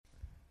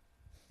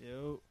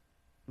Yo,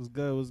 what's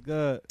good? What's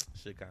good?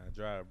 Shit kind of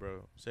dry,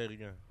 bro. Say it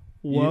again.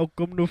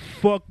 Welcome the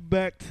fuck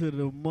back to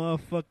the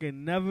motherfucking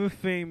Never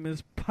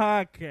Famous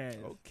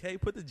podcast. Okay,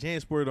 put the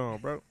JanSport on,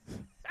 bro.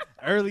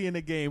 Early in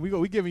the game,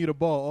 we giving you the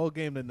ball all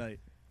game tonight.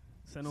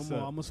 Say no So-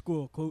 more. I'm a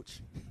school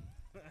coach.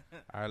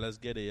 All right, let's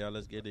get it, y'all.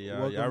 Let's get it, y'all.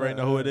 Welcome Y'all already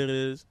to, know who it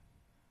is.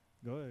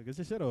 Go ahead, get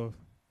your shit off.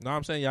 No,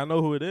 I'm saying y'all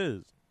know who it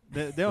is.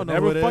 They don't The know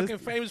who Never it fucking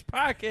is. famous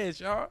podcast,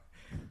 y'all.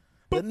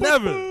 The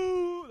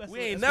never. We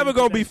ain't never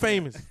gonna be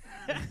famous.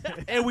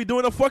 And we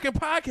doing a fucking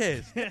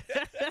podcast.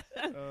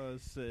 Oh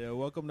shit! Yeah,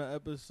 welcome to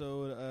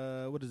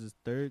episode. What is this?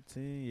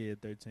 13? Yeah,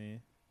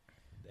 13.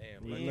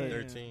 Damn, Yeah. like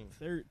 13.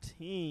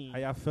 13. How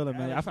y'all feeling,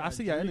 man? Alex I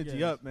see your energy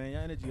Rodriguez. up, man.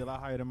 Your energy a lot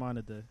higher than mine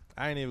today.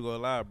 I ain't even gonna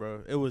lie,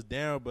 bro. It was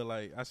down, but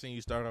like I seen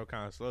you start off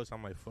kind of slow, so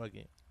I'm like, fuck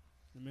it.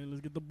 Man,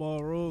 let's get the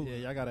ball rolling.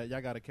 Yeah,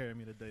 y'all gotta carry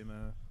me today,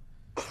 man.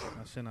 I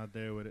shit out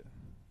there with it.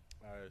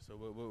 All right,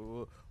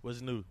 so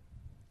what's new?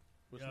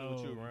 What's new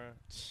with you, Yo. Ryan?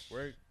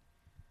 Work.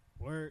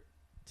 Work.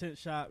 Tent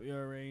shop, you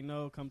already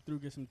know. Come through,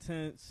 get some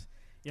tents.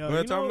 Yo, Go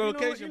ahead, tell them the you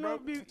location, know,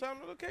 bro. Tell them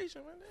the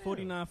location, man. Damn.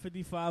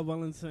 4955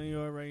 Wellington, you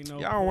already know.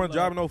 Y'all don't want to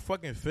Pull drop up. no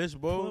fucking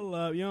fishbowl. Pull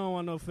up. You don't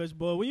want no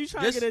fishbowl. When you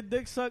try This- to get a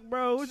dick sucked,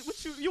 bro,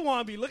 what you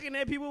want to be looking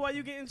at people while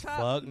you getting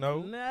chopped? Fuck no.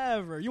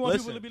 Never. You want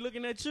people Listen. to be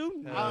looking at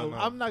you? Hell no.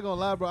 I'm not gonna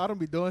lie, bro. I don't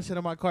be doing shit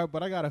in my car,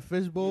 but I got a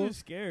fishbowl, You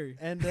scary.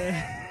 and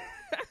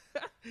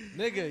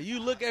Nigga, you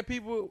look at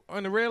people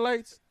on the red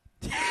lights.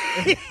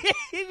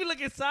 He be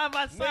looking side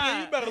by Nigga,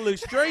 side. you better look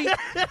straight.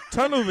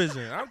 Tunnel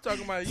vision. I'm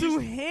talking about Two you.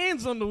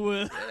 hands on the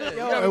wheel. Yeah, Yo, you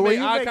ever and when make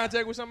you eye make-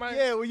 contact with somebody?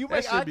 yeah, when you That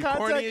make shit eye be corny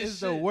contact, as it's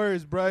the shit.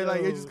 worst, bro.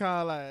 Like Yo. it's just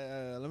kind of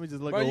like, let me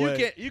just look Bro,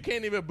 away. you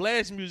can't even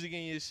blast music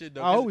in your shit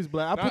though. I always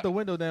blast. I Nah. put the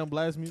window down,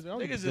 blast music. I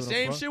don't Niggas give the a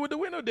same fuck. shit with the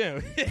window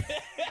down.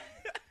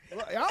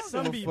 I don't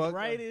Some give be a fuck.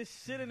 bright as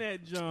shit in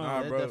that joint.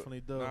 Nah, They bro.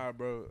 definitely do. Nah,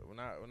 bro.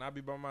 When I be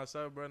by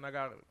myself, bro, and I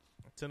got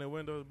tinted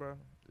windows, bro,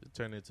 it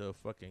turned into a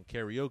fucking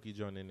karaoke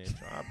joint in there.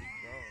 I be gone.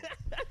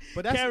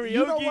 But that's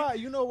you know Karaoke why?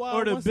 You know why?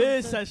 or I the want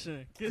bid something-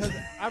 session. 'cause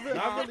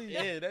I really,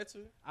 yeah, that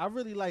too. I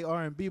really like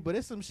R&B, but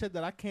it's some shit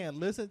that I can't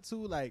listen to.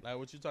 Like Like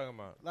what you talking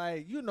about?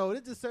 you know,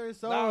 it's just certain Nah,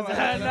 songs. nah,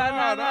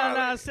 that-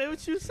 Nah. Say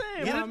what you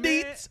saying, Get my the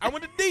man. deets. I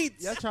want the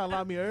deets. Y'all trying to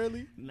lie me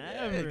early?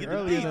 Never. get the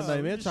Early in the deets.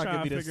 night, man. Just Trying to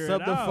get me to figure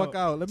sub it the fuck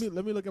out. Let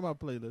me look at my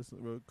playlist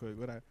real quick.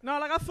 What I No,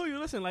 like I feel you.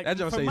 Listen, like That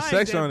joint for say my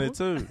sex on it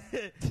example-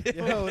 too.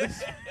 yo,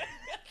 this,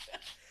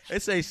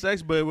 It say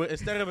sex, but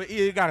instead of an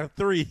E, it got a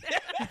 3.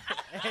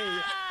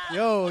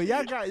 yo,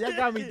 y'all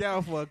got me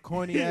down for a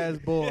corny ass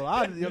bull. Yo,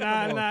 come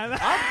on. Nah.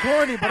 I'm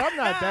corny, but I'm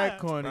not that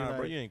corny. Nah, like,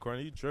 bro, you ain't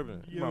corny. You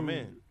tripping. You my Yo.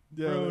 man.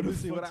 yeah, Bro, let me the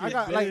see what fuck I you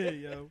got. Like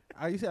did, yo.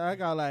 I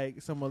got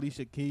like some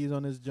Alicia Keys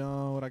on this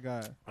John. What I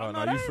got? Oh, no, no,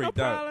 that you ain't freaked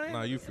no out. problem.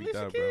 No, you freaked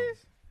Alicia out, bro.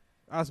 Keys?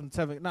 I got some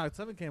Tevin. Nah,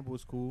 Tevin Campbell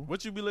was cool.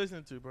 What you be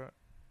listening to, bro?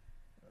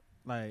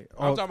 Like,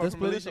 I'm talking about this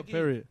from playlist Alicia or Keys.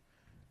 period.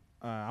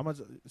 I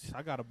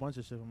got a bunch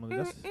of shit from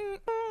Alicia.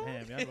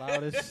 Damn, y'all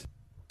loud as.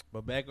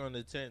 But back on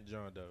the tent,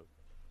 John, though.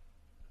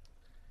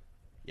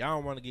 Y'all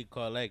don't want to get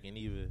caught lacking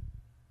either.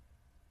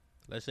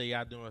 Let's say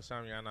y'all doing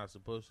something y'all not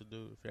supposed to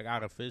do. If y'all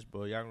got a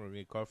fishbowl, y'all gonna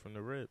get caught from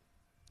the rip.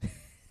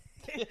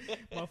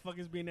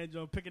 Motherfuckers be in that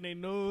joint picking their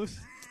nose.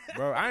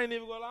 Bro, I ain't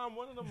even gonna lie, I'm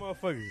one of them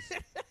motherfuckers.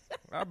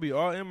 I be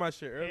all in my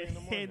shit early in the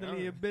morning.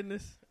 Handling your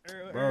business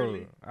Bro,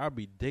 early. I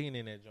be digging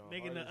in that joint.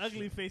 Making all the this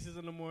ugly shit. faces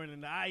in the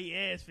morning, the IE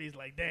ass face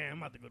like, damn, I'm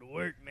about to go to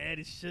work, mad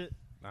as shit.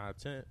 Nah,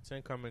 10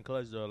 come in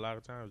clutch, though, a lot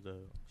of times,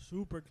 though.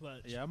 Super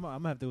clutch. Yeah, I'm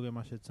gonna have to go get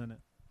my shit tinted.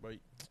 But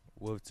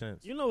with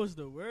tents. You know what's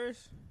the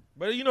worst?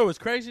 But you know what's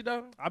crazy,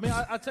 though? I mean,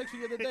 I texted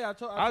you the other day. I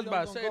told. I was told you about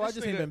to gonna say, go. I this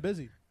just ain't nigga- been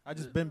busy. I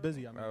just been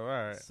busy. I mean, Oh, all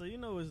right. So you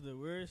know what's the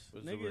worst?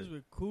 What's the Niggas worst?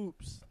 with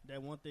coupes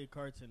that want their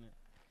carts in it.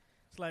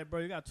 It's like,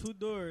 bro, you got two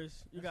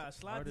doors. You got to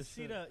slide hard the as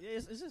seat shit. up. Yeah,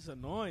 it's just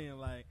annoying.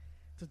 Like,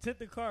 to tint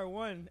the car,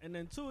 one. And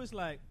then two, it's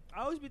like,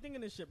 I always be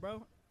thinking this shit,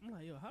 bro. I'm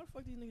like, yo, how the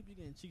fuck these niggas be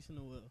getting cheeks in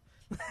the wheel?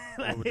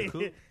 What, with the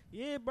coupe?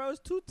 Yeah, bro, it's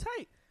too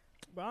tight.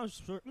 But I'm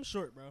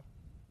short, bro.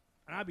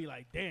 And I be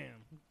like,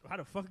 damn, how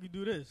the fuck you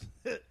do this?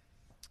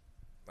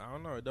 I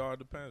don't know. It all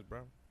depends,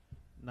 bro.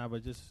 nah,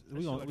 but just That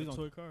we shit gonna like we a gonna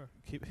toy car.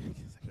 keep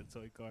it's like a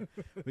toy car.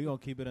 We gonna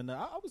keep it in there.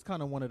 I was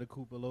kind of wanted to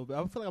coupe a little bit.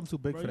 I feel like I'm too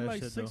big Bro, for you that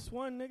like shit 6'1",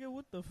 nigga?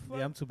 What the though. fuck?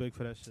 Yeah, I'm too big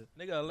for that shit.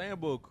 Nigga, a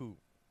Lambo coupe.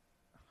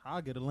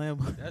 I'll get a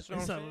Lambo. That's what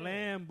It's a I'm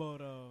saying. Lambo,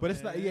 though. But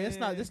it's not. Yeah, it's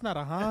not. man. It's not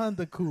a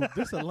Honda coupe.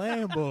 This a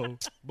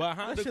Lambo. But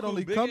Honda shit coupe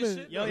only big come as in-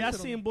 shit, Yo, though. y'all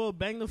shit seen Bull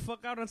bang the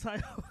fuck out on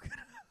Toyota?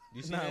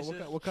 You see Nah, that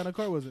shit? what kind of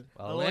car was it?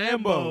 A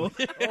Lambo.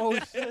 Oh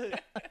shit.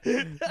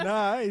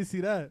 Nah, I ain't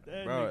see that.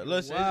 That Bro, nigga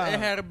listen, wild. it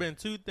had to been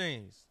two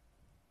things.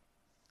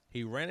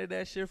 He rented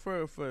that shit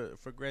for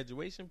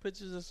graduation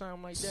pictures or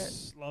something like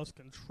that, Lost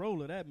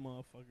control of that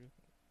motherfucker.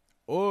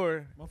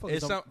 or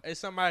Motherfuckers don't- it's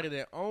somebody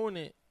that own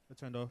it It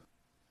turned off.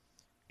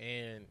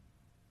 and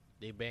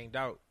they banged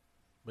out.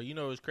 But you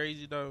know what's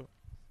crazy though?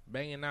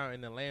 Banging out in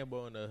the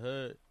Lambo in the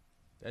hood,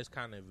 that's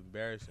kind of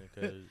embarrassing.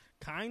 Cause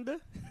Kinda.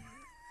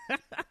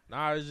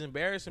 nah, it's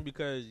embarrassing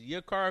because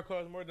your car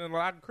costs more than a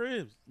lot of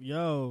cribs.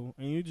 Yo,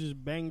 and you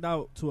just banged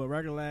out to a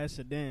regular ass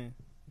sedan.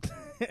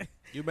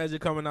 You imagine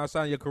coming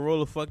outside and your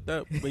Corolla fucked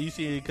up, but you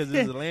see it because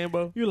it's a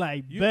Lambo. You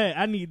like, bet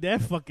I need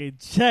that fucking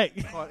check.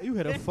 Oh, you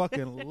hit a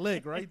fucking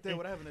lick right there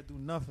without having to do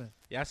nothing.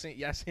 Y'all seen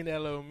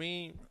that little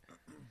meme?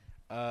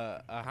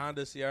 A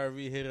Honda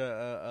CRV hit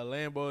a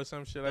Lambo or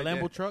some shit like A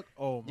Lambo that. truck?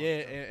 Oh, my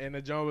Yeah, God. and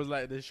the John was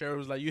like, the sheriff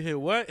was like, you hit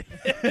what?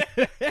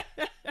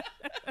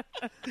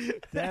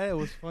 That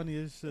was funny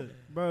as shit.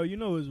 Bro, you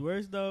know what's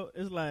worse though?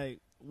 It's like,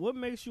 what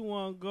makes you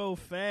want to go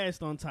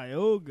fast on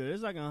Tioga?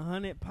 It's like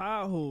 100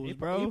 potholes, He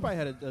bro. probably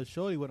had a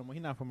shorty with him. He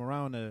not from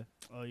around there.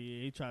 Oh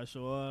yeah, he try to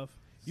show off.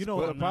 You know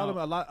the Sputting problem?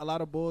 out. A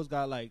lot of bulls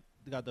got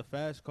the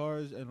fast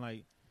cars and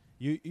like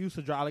you used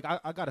to drive. Like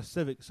I got a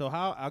Civic, so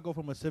how I go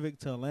from a Civic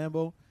to a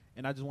Lambo,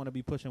 and I just want to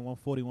be pushing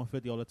 140,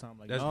 150 all the time.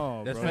 Like That's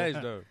bro.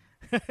 fast though.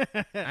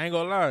 I ain't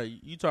gonna lie.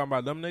 You talking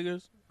about them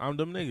niggas? I'm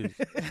them niggas.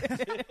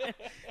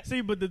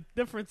 See, but the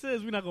difference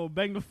is we not gonna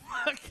bang the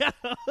fuck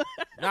out.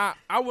 Nah,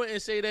 I wouldn't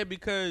say that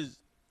because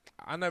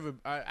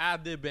I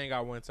did bang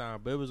out one time,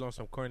 but it was on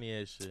some corny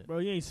ass shit. Bro,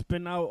 you ain't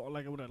spin out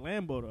like with a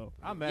Lambo though.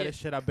 I'm mad as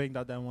shit. I banged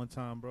out that one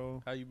time,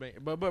 bro. How you bang?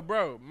 But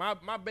bro, my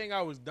bang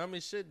out was dumb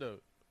as shit though.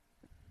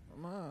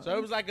 So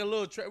it was like a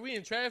little. We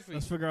in traffic.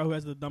 Let's figure out who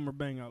has the dumber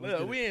bang out. Let's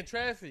Look, get we in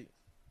traffic,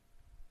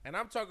 and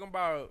I'm talking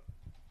about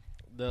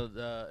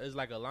the it's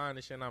like a line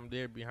and shit. And I'm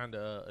there behind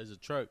is a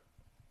truck,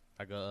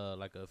 like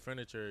a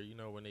furniture. You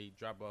know when they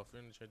drop off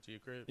furniture to your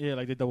crib. Yeah,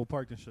 like they double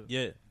parked and shit.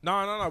 Yeah.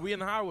 No. We in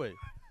the highway.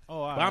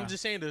 Oh, But I'm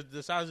just saying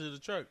the size of the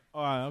truck, Oh,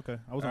 all right, okay.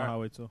 I was on All the right.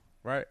 highway too.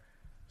 right?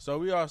 So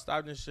we all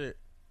stopped and shit,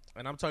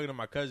 and I'm talking to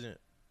my cousin.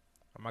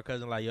 And my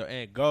cousin like, yo,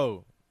 Aunt,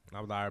 go. And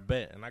I was like, I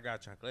bet. And I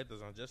got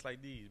chancletas on just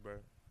like these, bro.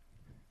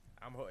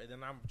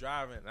 Then I'm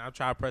driving, and I'm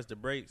trying to press the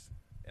brakes,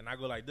 and I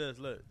go like this,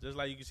 look, just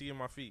like you can see in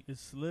my feet. it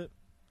slip.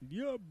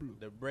 Yeah, blue.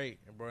 The brake,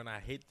 and bro, and I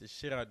hit the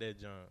shit out that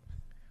John.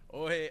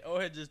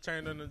 Ohead just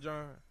turned on the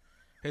John.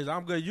 He's like,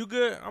 I'm good. You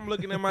good? I'm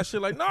looking at my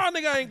shit like, no,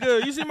 nigga, I ain't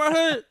good. You see my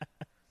hood?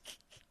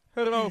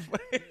 Hood off.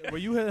 Well,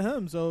 you hit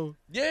him, so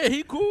Yeah,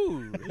 he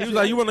cool. He was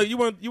like, you want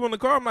the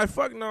car? I'm like,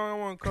 fuck no, I don't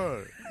want a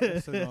car.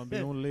 it's gonna be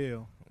on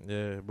Leo.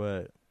 Yeah,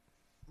 but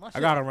My I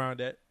shit, got around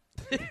that.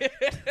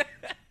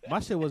 my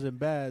shit wasn't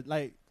bad.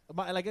 Like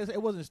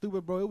it wasn't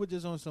stupid, bro. It was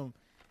just on some.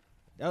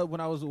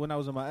 When I was with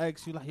my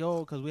ex, you like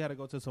yo, cause we had to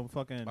go to some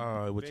fucking.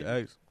 With your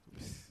ex.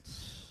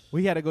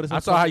 We had to go to. Some I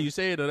saw how fucking- you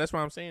say it though. That's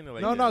why I'm saying it.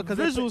 Like No, that. no, cause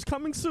Visuals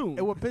coming soon.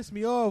 What pissed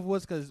me off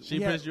was cause She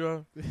pissed you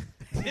off.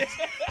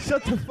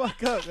 Shut the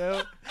fuck up,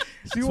 yo.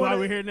 She That's why wanted,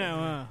 we're here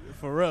now,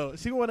 for real.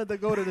 She wanted to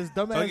go to this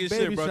dumbass Talk your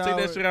baby shit, bro. shower.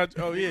 Take that shit out.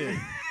 Oh yeah,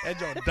 that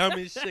joint dumb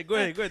as shit. Go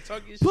ahead.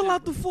 Talk your shit. Pull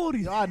out the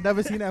 40s. Yo, I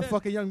never seen that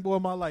fucking young boy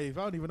in my life.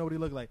 I don't even know what he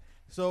looked like.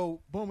 So,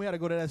 boom, we had to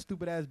go to that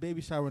stupid ass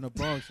baby shower in the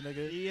Bronx,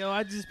 nigga. Yo,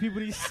 I just people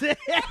these say.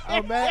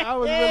 I'm mad. I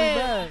was really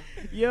mad,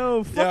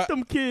 Yo, fuck Yeah.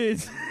 them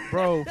kids.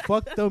 bro.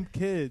 Fuck them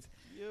kids.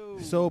 Yo.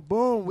 So,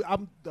 boom,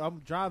 I'm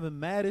driving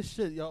mad as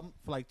shit, yo,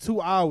 for like 2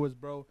 hours,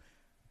 bro.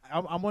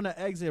 I'm on the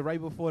exit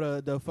right before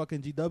the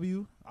fucking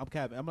GW. I'm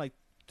capping. I'm like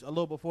a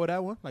little before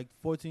that one, like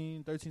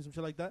 14, 13, some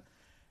shit like that.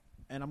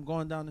 And I'm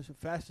going down this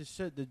fast as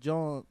shit. The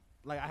John,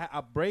 like I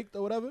braked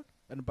or whatever,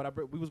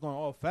 we was going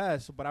all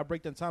fast, but I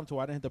braked in time to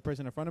where I didn't hit the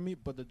person in front of me,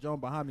 but the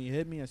John behind me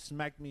hit me and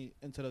smacked me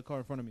into the car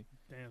in front of me.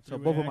 Damn, So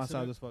three-way both of my accident?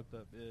 sides was fucked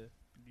up.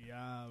 Yeah.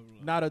 Diablo.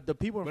 Now the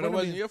people in But it front of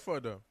wasn't me, your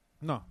fault though.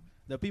 no,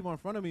 the people in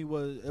front of me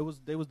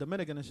they was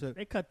Dominican and shit.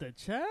 They cut the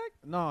check?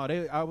 No,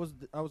 I was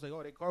like,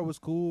 oh, their car was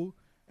cool,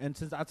 and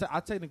since I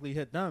technically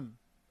hit them,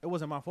 it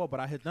wasn't my fault,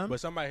 but I hit them, But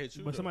somebody hit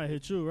you. But though. somebody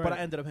hit you, right? but I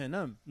ended up hitting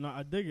them. no,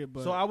 I dig it,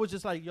 but So I was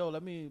just like, yo,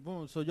 let me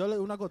boom. So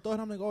yo, when I go through it,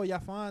 I'm like, oh, y'all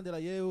fine? They're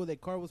like, yeah, their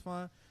car was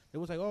fine. It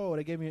was like, oh,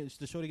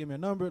 the shorty gave me a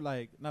number,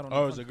 like not on.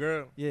 Oh, the it's a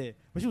girl. yeah,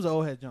 but she was an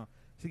old head John.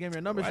 She gave me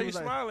a number. Why She you was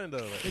like, smiling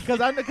though? because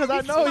I know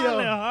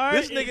Smiling yo. hard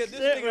This as nigga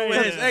shit right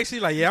with his now. ex, he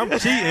like, yeah, I'm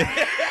cheating.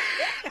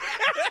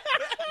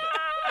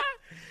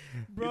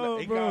 Bro,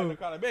 he called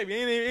bro. like, baby,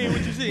 ain't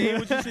what you see, ain't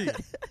what you see.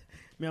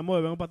 Mi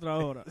amor, vengo para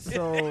atrás ahora.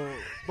 So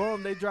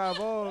boom, they drive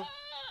off.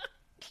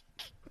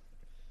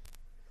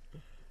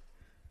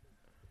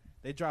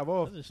 They drive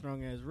off. That's a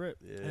strong ass rip.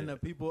 Yeah. And the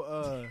people,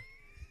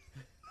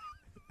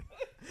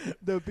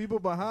 the people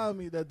behind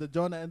me, that the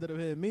John that ended up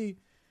hitting me,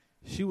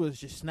 she was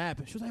just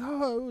snapping. She was like,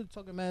 "Oh, we was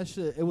talking mad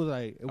shit." It was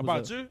like, it was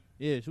About you?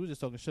 Yeah, she was just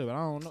talking shit, but I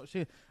don't know.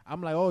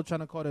 I'm like, oh, trying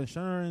to call the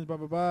insurance, blah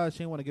blah blah. She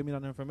didn't want to give me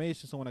none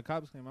information. So when the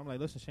cops came, I'm like,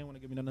 listen, she didn't want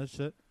to give me none of that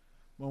shit.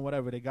 Well,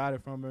 whatever, they got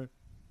it from her.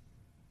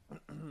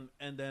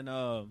 And then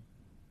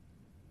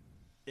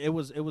it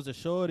was a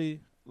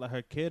shorty, like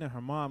her kid and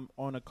her mom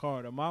on the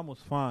car. The mom was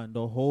fine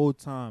the whole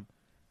time,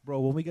 bro.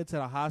 When we get to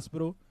the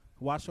hospital,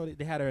 watch shorty,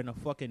 they had her in a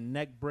fucking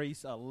neck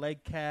brace, a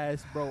leg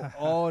cast, bro,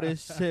 all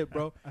this shit,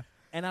 bro.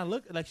 And I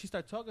looked, like, she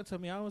started talking to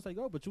me. I was like,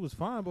 oh, but you was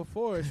fine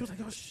before. She was like,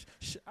 oh,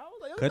 shh. I was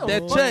like, Cut get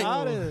that the fuck check.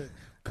 outta here.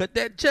 Cut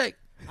that check.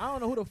 I don't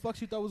know who the fuck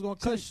she thought was gonna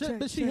cut shit,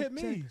 but she hit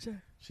me.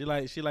 She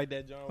like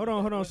that John. Hold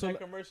on. What's So that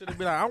commercial to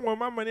be like, I want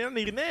my money, I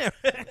need it now.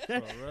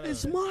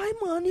 it's my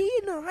money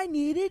and I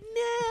need it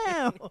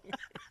now.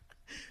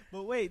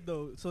 But wait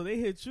though, so they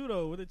hit you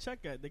though with a check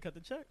at? They cut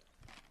the check?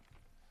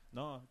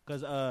 No,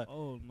 cause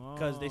Oh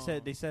no. they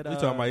said You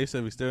talking about you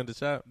said we still in the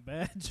shop?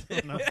 bad.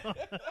 No.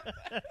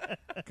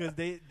 because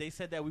they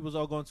said that we was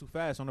all going too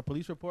fast on the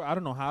police report. I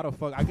don't know how the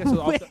fuck. I guess it was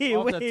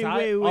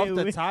off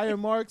the tire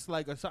marks.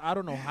 Like I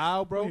don't know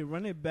how, bro. Wait,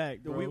 run it back,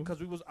 bro.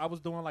 Because I was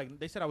doing like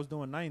they said I was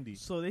doing 90.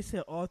 So they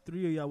said all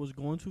three of y'all was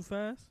going too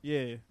fast.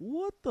 Yeah,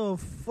 What the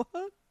fuck?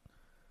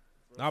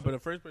 Nah, but the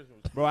first person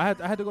was. bro. I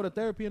had to go to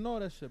therapy and all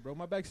that shit, bro.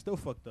 My back's still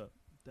fucked up.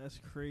 That's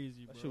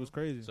crazy, bro. That shit was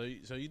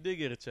crazy. So you did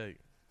get a check.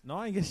 No,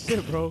 I ain't get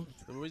shit, bro.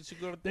 So where you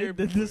go to They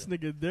therapy? did this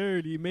nigga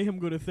dirty. Made him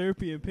go to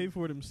therapy and pay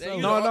for it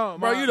himself. No,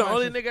 bro. You the my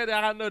only shit- nigga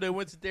that I know that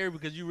went to therapy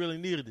because you really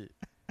needed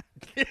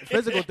it.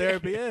 Physical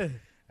therapy, yeah.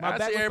 I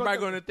back see was everybody fucked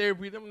going to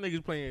therapy. Them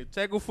niggas playing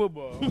tackle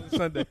football on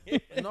Sunday.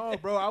 up. No,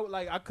 bro.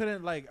 I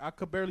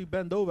could barely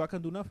bend over. I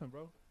couldn't do nothing,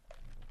 bro.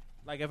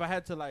 Like if I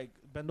had to like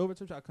bend over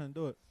to shit, I couldn't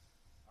do it.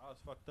 I was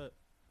fucked up.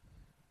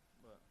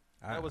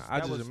 I that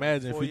just was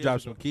imagine if 4 you drop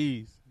years some ago.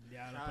 keys,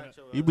 Ya, no, Nah, pero-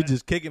 chill, you be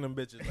just kicking them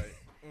bitches like.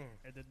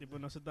 Este tipo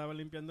no se estaba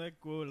limpiando el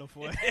culo,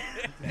 fue.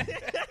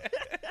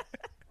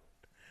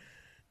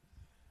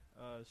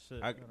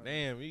 Shit.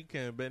 Damn, you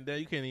can't bend down.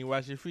 You can't even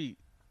wash your feet.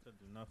 Couldn't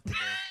do nothing,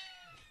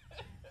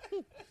 bro.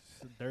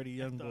 It's a dirty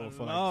young boy After a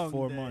for like long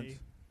 4 day. months.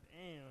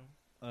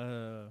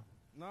 Damn.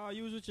 No,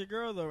 you was with your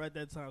girl though at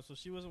that time, so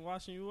she wasn't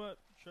washing you up.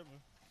 Tripping.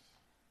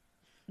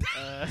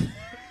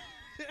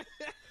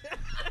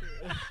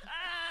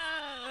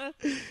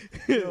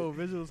 Yo,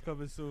 visuals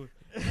coming soon.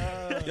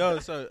 Yo,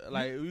 so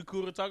like, we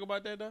cool to talk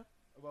about that though?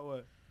 About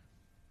what?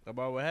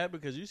 About what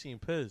happened? Because you seem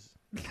pissed.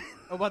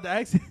 About the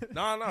accident?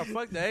 No,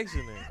 fuck the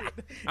accident.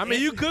 I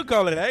mean, you could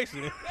call it an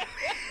accident.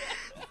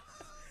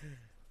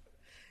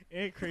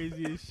 And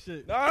crazy as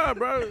shit. Nah,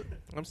 bro.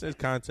 I'm saying it's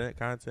content.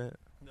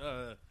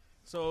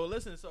 So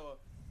listen,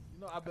 you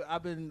know,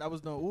 I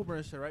was doing Uber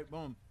and shit, right?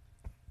 Boom.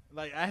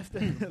 Like after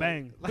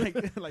Bang.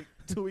 like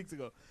 2 weeks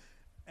ago,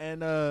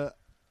 and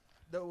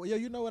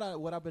you know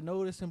what I've been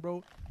noticing,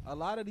 bro? A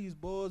lot of these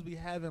bulls be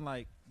having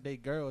like they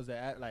girls that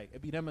act like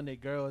it be them and they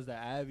girls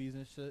that Avies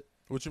and shit.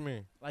 What you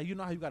mean? Like you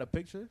know how you got a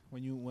picture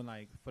when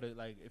like for the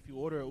like if you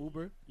order an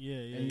Uber. Yeah,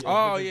 yeah. and you-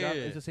 Oh, if it's yeah, dri-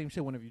 yeah. It's the same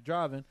shit whenever you're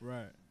driving.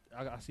 Right.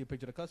 I see a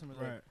picture of the customer.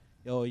 Like, Right.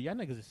 yo, y'all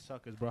niggas is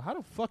suckers, bro. How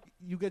the fuck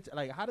you get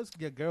like? How does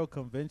your girl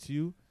convince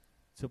you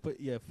to put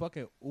your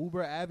fucking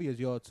Uber Abby as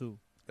y'all too?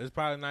 It's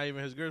probably not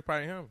even his girl. It's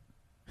probably him.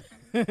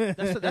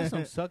 That's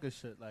some sucker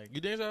shit. Like,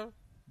 You think so?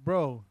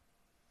 bro,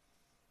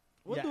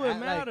 What Yeah, do it like-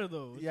 matter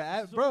though?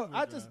 yeah, It's bro. Uber,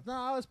 I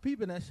bro. was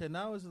peeping that shit, and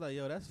I was like,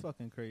 yo, that's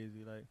fucking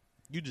crazy. Like,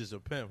 You just a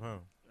pimp, huh?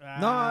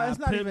 No, it's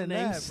not pimp even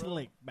named that, bro.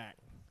 Slick back.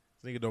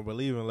 This nigga don't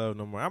believe in love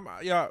no more.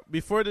 Y'all,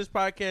 before this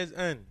podcast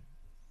end,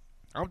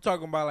 I'm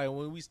talking about like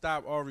when we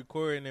stop all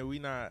recording and we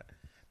not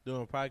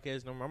doing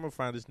podcasts no more. I'm gonna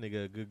find this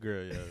nigga a good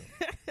girl, yo.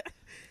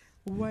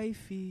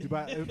 Wifey. you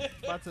about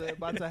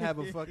to have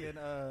a fucking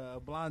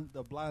a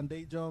blind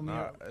date, John. Me,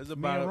 Nah, it's me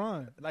about and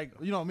Ron. Like,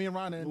 you know, me and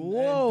Ron and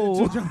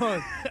Whoa. two Johns.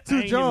 I Two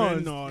ain't even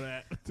Johns. know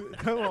that.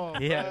 Come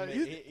on, Yeah, bro.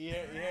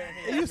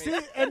 You see,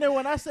 and then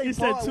when I say He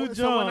said pause, two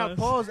so when I Johns.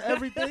 pause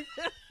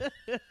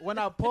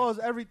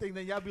everything,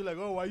 then y'all be like,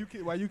 oh,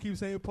 why you keep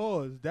saying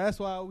pause? That's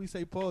why we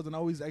say pause and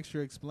always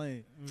extra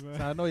explain. So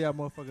I know y'all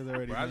motherfuckers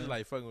already. Bro, I just man.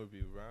 like fucking with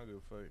people, bro. I don't give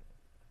a fuck.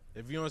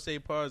 If you don't say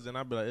pause, then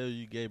I be like, ew,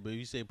 you gay. But if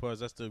you say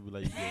pause, I still be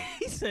like, you gay.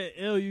 He said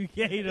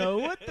L-U-K though.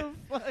 What the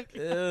fuck?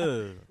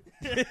 Ew.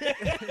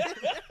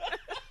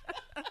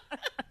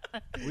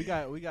 we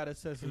got to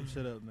set some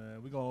shit up,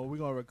 man. We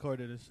gonna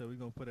record it and shit. We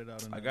gonna put it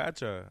out. I got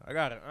y'all. I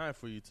got an aunt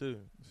for you, too.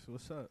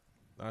 What's up?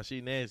 Nah,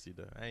 she nasty,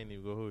 though. I ain't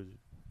even gonna hold you.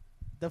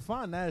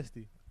 Define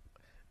nasty.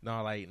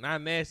 No, like,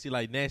 not nasty,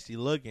 like nasty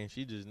looking.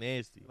 She just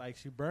nasty. Like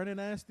she burning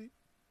nasty,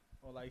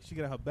 or like she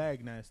got her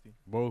bag nasty.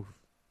 Both.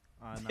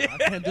 Nah, I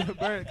can't do the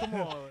burn. Come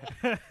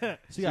on.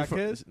 She got from,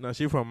 kids. No,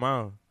 she from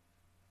mom.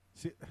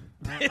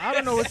 I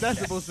don't know what that's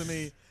supposed to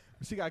mean.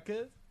 She got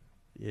kids.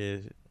 Yeah,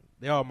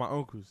 they all my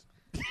uncles.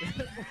 Wait,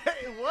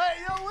 what?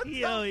 Yo, what?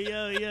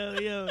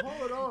 Yo.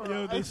 Hold on.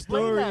 Yo, the Explain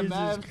story that is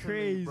math just to me,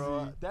 crazy.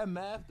 bro. That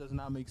math does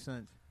not make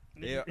sense.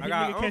 Yeah, I He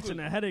got nigga catching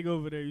uncles. a headache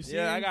over there. You see?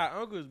 Yeah, him? I got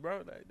uncles, bro.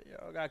 Like, they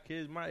all got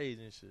kids my age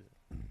and shit.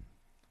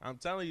 I'm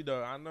telling you,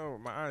 though, I know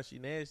my aunt, she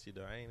nasty,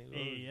 though. I ain't even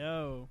gonna hold Hey you.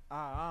 yo,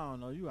 I don't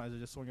know. You guys are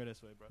just swinging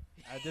this way, bro.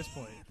 At this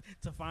point,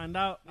 to find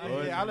out.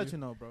 yeah, I'll let you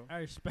know, bro. I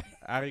respect.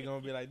 I ain't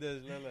gonna be like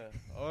this, Lola.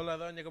 Hola,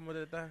 doña, ¿cómo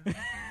te estás?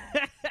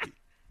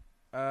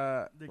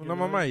 Una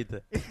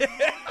mamadita.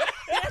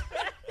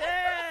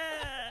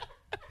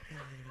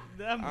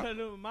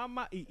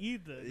 Mama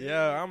either.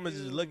 Yeah, I'ma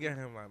just look at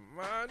him like,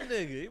 my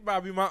nigga, you about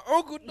to be my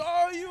uncle,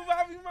 dog. You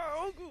about to be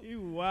my uncle.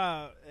 You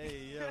wild.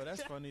 Hey, yo,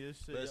 that's funny as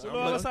shit. Listen, yo.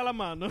 I'm Solo looking- a la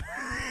mano.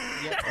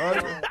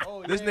 Yeah.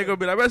 Oh, This yeah. nigga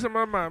be like, besa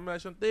mamá. I'm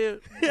like, Chantel.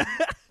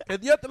 Que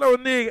Dios te lo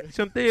bendiga,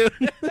 Chantel.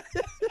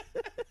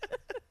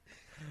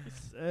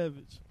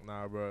 Savage.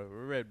 Nah, bro.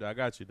 We're ready, though. I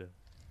got you, though.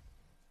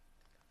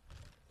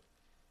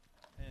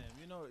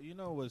 Damn, you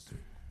know what's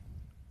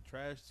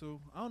trash too?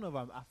 I don't know if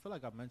I feel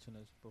like I mentioned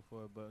this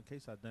before, but in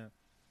case I didn't,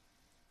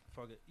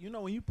 fuck it. You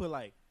know when you put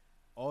like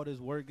all this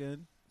work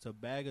in to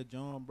bag a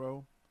John,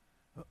 bro.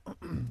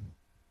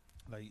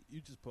 Like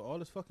you just put all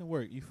this fucking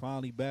work, you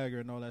finally bag her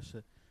and all that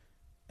shit,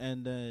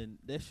 and then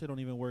that shit don't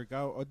even work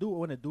out, or do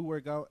when it do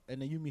work out,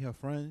 and then you meet her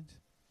friends.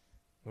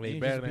 Way and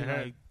you better just than be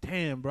her. like,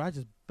 damn, bro, I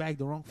just bagged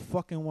the wrong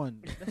fucking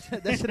one.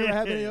 That shit ever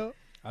happen, yo?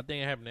 I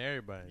think it happened to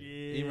everybody,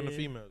 Yeah, even the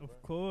females. Bro.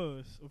 Of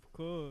course, of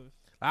course.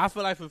 I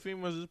feel like for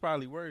females it's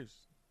probably worse.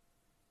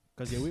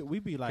 Cause yeah, we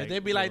be like, Cause they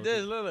be like yo,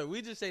 this. Look,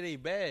 we just say they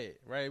bad,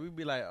 right? We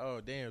be like,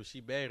 oh damn, she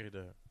bad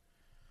her.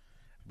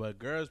 But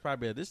girls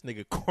probably like, this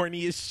nigga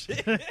corny as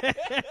shit.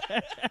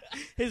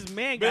 His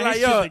man Be got like,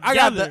 his yo, shit I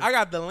got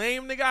together. the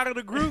lame nigga out of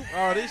the group.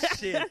 Oh, this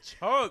shit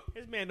choke.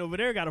 His man over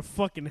there got a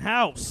fucking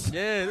house.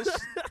 Yeah, this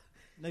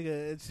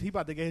nigga, he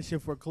about to get his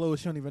shit for clothes.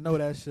 She don't even know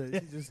that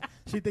shit.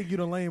 She think you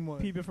the lame one.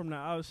 Peeping from the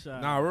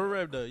outside. nah, real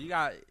rap though.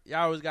 Y'all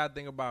always gotta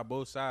think about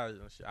both sides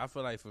and shit. I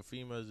feel like for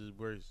females it's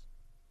worse.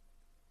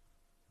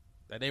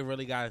 Like they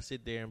really gotta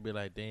sit there and be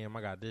like, damn,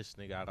 I got this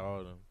nigga out of all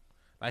of them.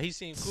 Like he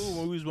seemed cool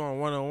when we was going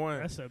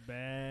 1-on-1. That's a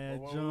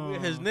bad But when we job.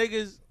 with his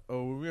niggas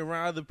or when we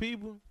around other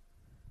people.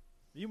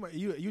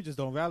 You just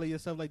don't value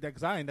yourself like that,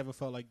 cause I ain't never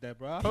felt like that,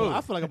 bro. Who?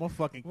 I feel like I'm a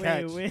fucking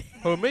catch. Wait.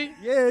 Who, me?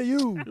 Yeah,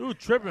 you. You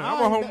tripping.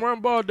 I'm a home run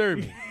ball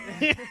derby.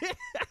 What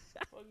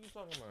you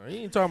talking about? He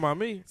ain't talking about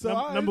me. So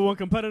I- Number one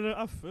competitor.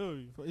 I feel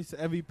you. He's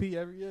MVP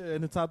every year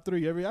in the top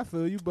 3 every. I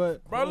feel you,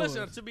 but Bro,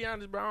 listen, to be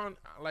honest, bro, I don't,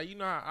 like, you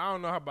know, I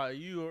don't know how about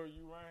you or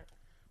you, Ryan,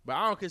 but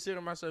I don't consider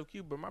myself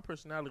cute, but my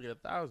personality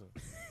 1,000.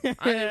 I ain't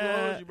even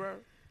gonna hold you, bro.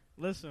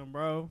 Listen,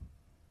 bro.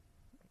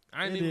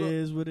 I ain't It even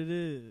is what it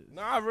is.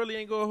 No, I really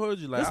ain't gonna hold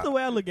you. Like, That's the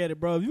way I look at it,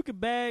 bro. If you can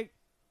bag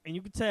and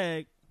you can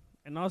tag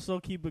and also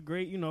keep a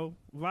great,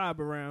 vibe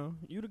around,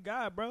 you the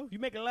guy, bro. You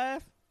make it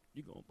laugh,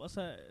 you gonna bust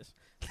her ass.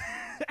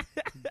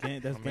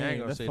 Damn, that's I mean, I ain't game.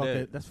 gonna That's say fucking.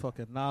 that. That's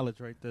fucking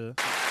knowledge right there.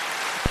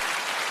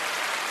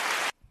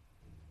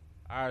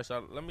 All right,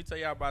 so let me tell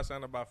y'all about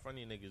something about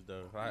funny niggas,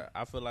 though.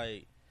 I feel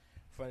like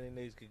funny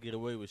niggas could get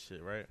away with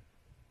shit, right?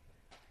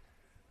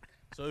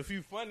 So if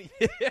you funny,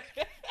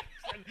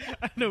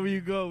 I know where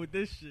you go with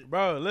this shit.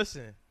 bro,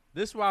 listen.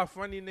 This why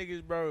funny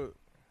niggas, bro.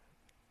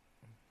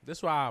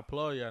 This why I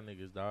applaud y'all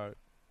niggas, dog.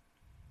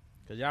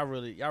 Cause y'all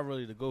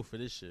really to go for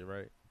this shit,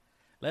 right?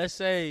 Let's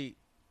say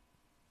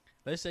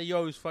you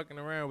always fucking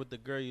around with the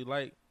girl you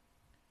like,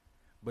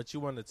 but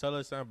you want to tell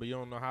her something, but you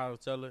don't know how to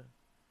tell her.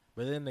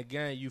 But then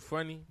again, you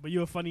funny. But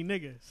you a funny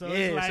nigga. So yeah,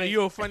 it's like, so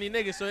you a funny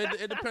nigga. So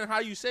it depends how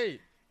you say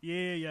it.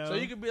 yeah, yo. So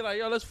you could be like,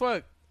 yo, let's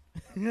fuck.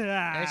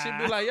 And she'd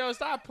be like, yo,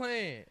 stop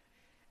playing.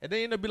 And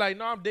then you know, be like,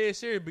 no, I'm dead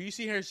serious. But you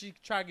see her, she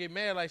try to get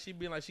mad, like she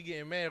be like, she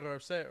getting mad or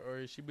upset,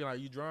 or she be like,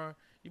 you drawing.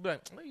 You be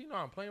like, well, you know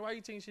I'm playing. Why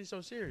you think she's so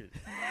serious?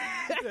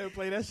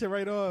 Play that shit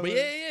right on. But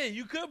yeah,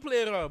 you could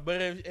play it off. But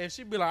if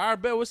she be like, all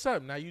right, bet, what's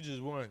up? Now you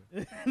just won.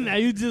 now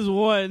you just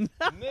won.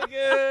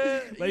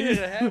 Nigga. Like you you-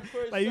 hit a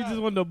half-court like you shot.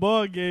 just won the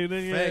ball game,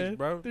 nigga. Facts,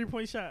 bro.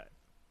 3-point shot.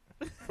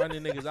 Funny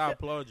niggas, I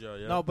applaud y'all,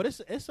 yo. No, but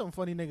it's some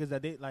funny niggas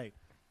that they like.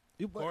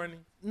 Corny.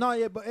 No,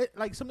 yeah, but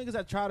like some niggas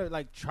that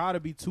try to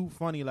be too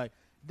funny. Like,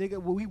 nigga,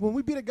 when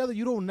we be together,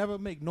 you don't never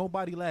make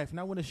nobody laugh.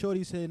 Now when the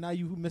shorty said, now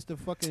you Mr.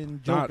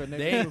 fucking Joker, Nah,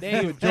 nigga. they You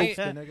a ain't-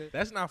 jokester, nigga.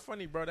 That's not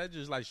funny, bro. That's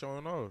just like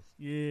showing off.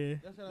 Yeah.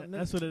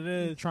 That's what it You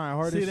is. trying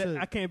hard See as that shit.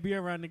 I can't be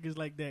around niggas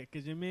like that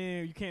because your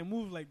man, you can't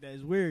move like that.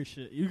 It's weird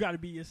shit. You got to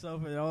be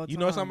yourself at all times. You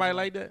know somebody bro.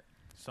 like that?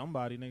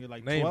 Somebody, nigga,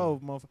 like Name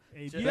 12 motherfuckers.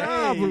 Hey, Hey,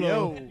 Diablo.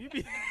 yo. You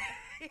be-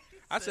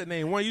 I said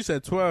name one. You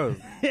said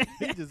 12.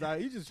 He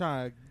just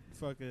trying to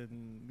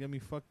fucking get me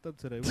fucked up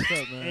today. What's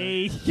up, man?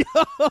 Hey, yo.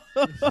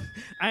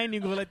 I ain't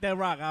even going to let that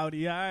rock out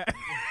here, all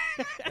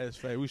right? That's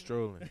fake. We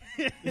strolling.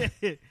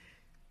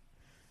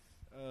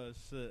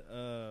 Shit.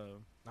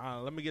 Nah,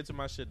 let me get to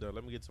my shit though.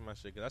 Let me get to my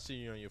shit because I see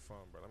you on your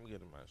phone, bro. Let me get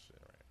to my shit.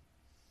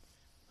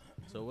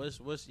 Right. So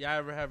what's y'all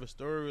ever have a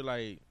story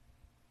like?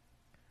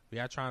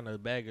 Y'all trying to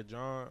bag a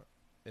John,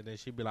 and then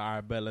she be like, "All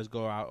right, bet, let's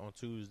go out on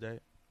Tuesday."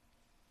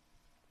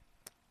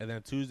 And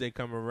then Tuesday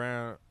come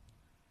around,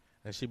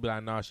 and she be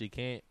like, "No, she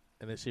can't."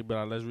 And then she be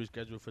like, "Let's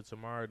reschedule for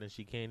tomorrow." Then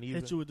she can't either.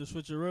 Hit you with the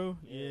switcheroo?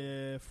 Yeah.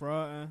 Yeah,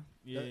 fraud.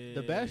 Yeah.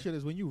 The bad shit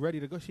is when you ready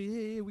to go.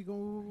 Yeah, we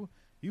go.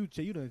 You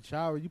done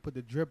shower. You put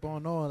the drip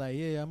on. Like,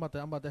 yeah, I'm about to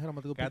head. I'm about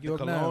to go Got pick the you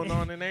up now. cologne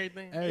on and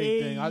everything.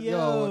 Everything. Hey,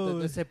 Yo, yo.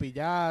 the cepillate.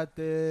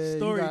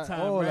 Story you got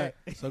time, all right?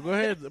 So go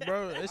ahead,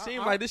 bro. It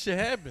seems like this shit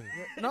happen.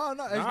 that. No, it's,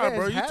 Nah,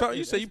 bro. It's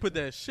You say you put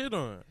that shit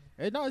on.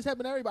 No, it's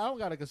happened to everybody. I don't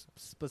got like a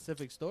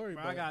specific story.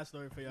 Bro, but I got a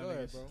story for y'all Go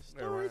ahead, niggas. bro.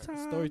 Story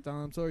Right.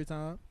 time. Story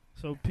time.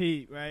 So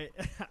Pete, right?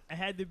 I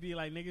had to be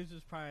like niggas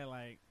was probably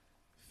like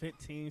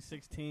 15,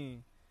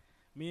 16.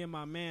 Me and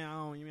my man,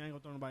 I ain't gonna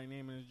throw nobody's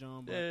name in this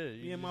joint, but Yeah,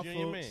 me and my you and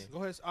your folks, man.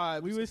 Go ahead. All right,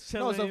 we was No,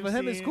 chilling. so for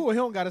him, it's cool. He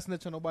don't got to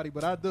snitch on nobody,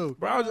 but I do.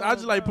 Bro, I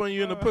just like putting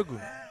you in the pickle.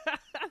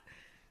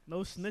 No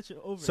snitching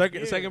over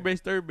Second, here. second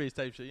base, third base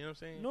type shit. You know what I'm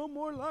saying? No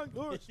more locked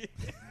doors.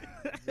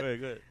 Go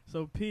ahead.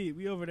 So Pete,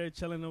 we over there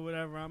chilling or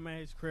whatever. I'm at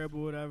his crib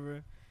or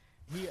whatever.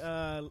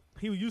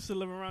 He used to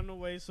live around the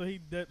way, so he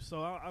dipped.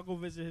 So I'll go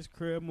visit his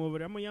crib over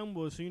there. I'm a young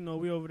boy, so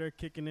we over there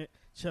kicking it,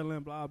 chilling,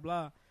 blah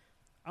blah.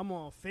 I'm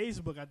on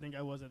Facebook. I think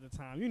I was at the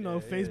time. You know,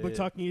 Yeah, Facebook yeah.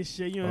 talking your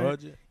shit. You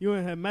Heard in, you. you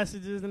in her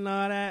messages and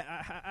all that.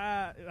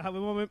 How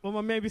what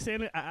my man be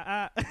saying it?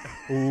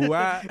 Ooh,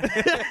 I.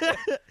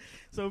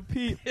 So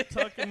Pete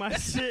talking my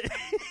shit.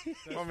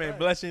 My man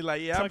blushing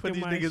like, yeah, I put Talking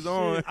these my niggas shit.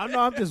 on. I know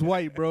I'm just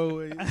white, bro,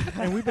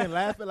 and we've been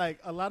laughing like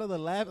a lot of the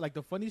like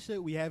the funny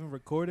shit we haven't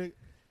recorded.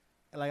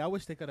 Like I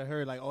wish they could have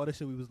heard like all the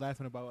shit we was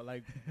laughing about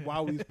like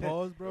while we was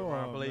paused, bro.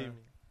 Ron Oh, played man.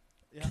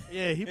 me.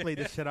 Yeah, he played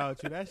this shit out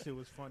too. That shit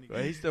was funny.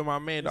 But he's still my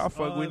man. It's I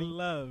fuck all with him.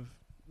 love.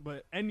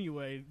 But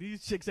anyway,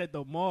 these chicks at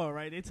the mall,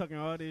 right? They talking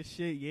all this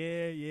shit.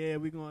 Yeah,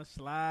 we gonna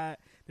slide.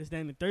 This, that,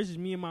 and the third is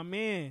me and my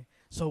man.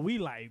 So we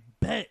like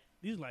bet.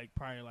 These like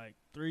probably like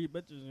 3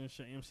 bitches and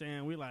shit. You know what I'm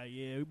saying? We like,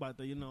 yeah, we about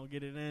to,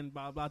 get it in,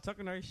 blah, blah,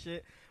 talking our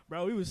shit.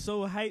 Bro, we was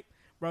so hyped.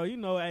 Bro,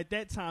 at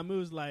that time, it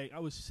was like, I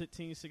was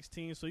 15,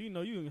 16. So, you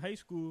in high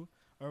school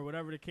or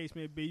whatever the case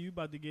may be, you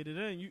about to get it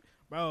in.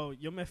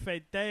 Yo me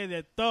afeité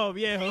de todo,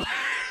 viejo.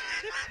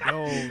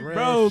 Yo,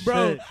 real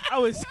Bro, shit. I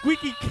was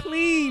squeaky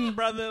clean,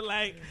 brother.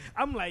 Like,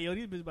 I'm like, yo,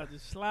 these bitches about to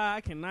slide.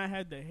 I cannot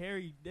have the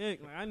hairy dick.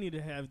 Like, I need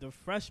to have the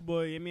fresh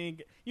boy. I mean,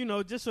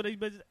 just so these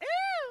bitches, ew.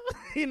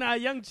 How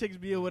young chicks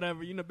be or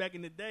whatever, back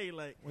in the day.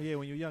 Like, Well, yeah,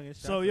 when you're young, it's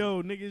so,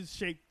 niggas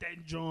shake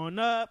that joint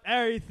up,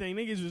 everything.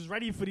 Niggas was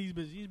ready for these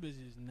bitches. These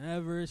bitches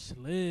never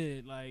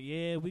slid. Like,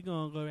 yeah, we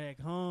gonna go back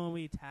home.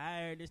 We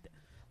tired. This, that.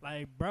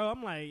 Like, bro,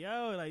 I'm like,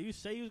 yo, like, you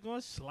say you was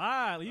gonna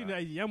slide. Like,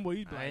 that young boy,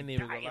 you be I like, ain't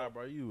even gonna lie,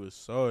 bro. You was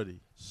salty.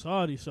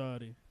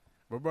 Sorry.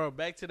 But, bro,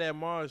 back to that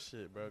Mars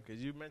shit, bro,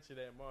 because you mentioned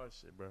that Mars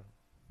shit, bro.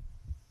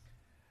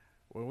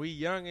 When we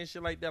young and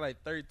shit like that,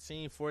 like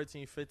 13,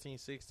 14, 15,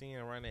 16,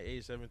 around that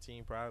age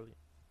 17 probably.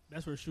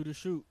 That's where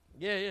shoot.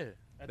 Yeah.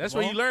 At That's the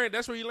where you mall? learn.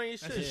 That's where you learn your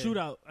That's shit. a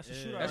shootout. That's a Yeah.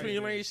 shootout. That's right when you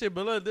there. learn your shit.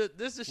 But look,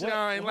 this the shit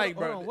I ain't like,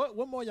 bro.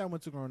 What more y'all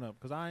went to growing up?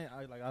 Because I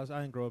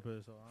didn't grow up here,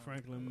 so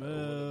Franklin Oh,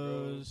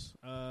 Mills.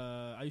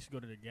 I used to go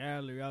to the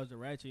gallery. I was a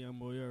ratchet young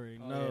boy. You already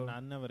Oh, know. yeah, nah,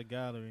 never the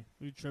gallery.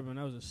 We tripping.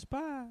 That was a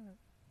spot.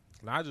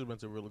 Nah, I just went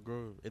to Willow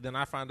Grove. And then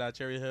I found out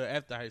Cherry Hill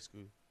after high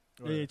school.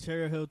 Yeah,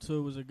 Cherry Hill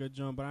too was a good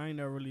jump, but I ain't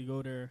never really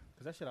go there.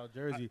 Cause that shit out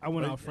Jersey. I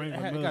went But out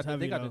Franklin they Mills got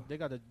heavy, they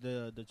got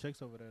the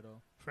chicks over there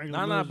though. Franklin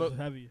Nah, Mills but- was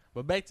heavy.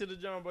 But back to the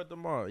John at the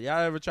mall. Y'all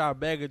ever try to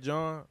bag a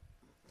John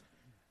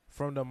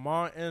from the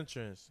mall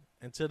entrance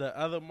into the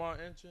other mall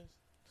entrance?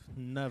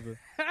 Never.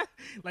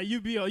 Like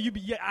your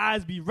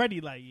eyes be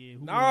ready. Like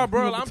Nah, gonna-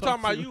 bro. who gonna I'm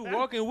talk talking about to? you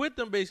walking with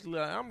them basically.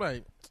 Like, I'm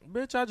like,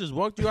 bitch, I just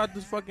walked you out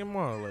this fucking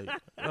mall. Like,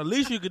 at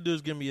least you could do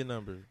is give me your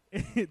number.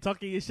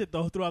 talking your shit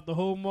though throughout the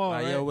whole mall.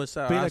 Like, right? yo, what's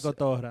up? Be I like see-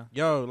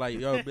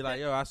 Otorra. be like,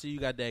 yo, I see you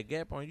got that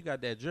gap on. You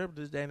got that drip,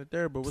 this, that, and the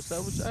third. But what's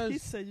up with He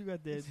us? said you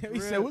got that. He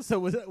drip. said, "What's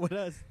up with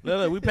us?"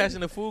 Look, we passing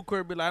the food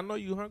court. Be like, I know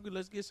you hungry.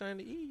 Let's get something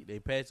to eat. They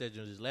pass that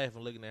and just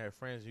laughing, looking at her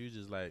friends. And you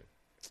just like,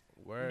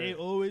 word. They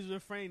always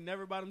refrain,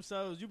 never by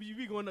themselves. You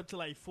be going up to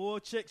like 4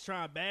 chicks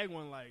trying to bag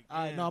one. Like, All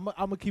right, damn. no,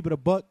 I'm gonna keep it a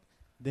buck.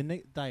 Then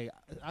like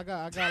I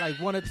got like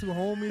 1 or 2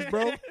 homies,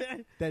 bro,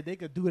 that they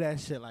could do that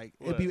shit. Like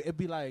it'd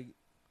be like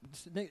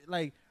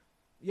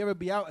you ever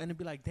be out and it'd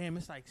be like, damn,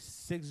 it's like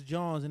 6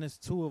 Johns and it's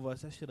 2 of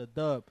us. That shit a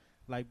dub.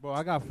 Like, bro,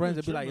 I got friends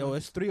that be like, yo,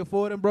 it's 3 or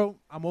 4 of them, bro.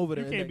 I'm over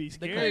You there. can't And be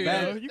they come scared,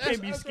 back. yo. You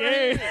can't be That's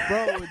scared.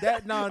 Bro,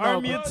 that no,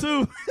 Army bro. of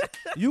 2.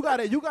 You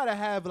gotta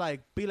have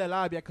like Pila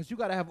Labia because you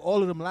gotta have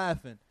all of them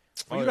laughing.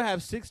 For you Oh, to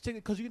have 6 chicks,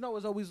 because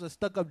it's always a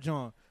stuck up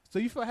John. So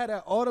you feel had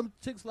that all them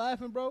chicks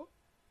laughing, bro.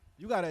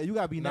 You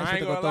gotta be Nah, nice I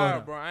with ain't the gonna lie,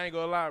 authority. bro. I ain't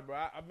gonna lie, bro.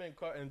 I've been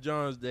caught in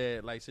John's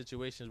that like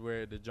situations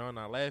where the John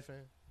not laughing.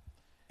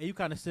 And you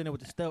kind of sitting there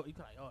with the stealth. You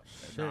like, oh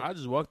shit. Nah, I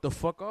just walked the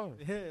fuck off.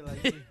 Yeah,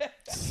 like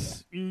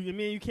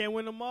You can't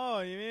win them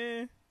all, you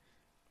mean?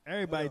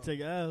 Everybody Well,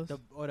 take L's.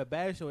 the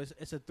bad show is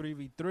it's a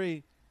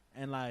 3v3,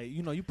 and like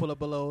you pull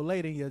up a little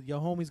late and your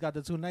homies got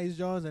the 2 nice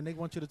Johns and they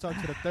want you to talk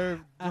to the third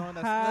John.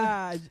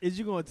 That's Is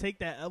you gonna take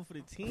that L for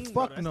the team? fuck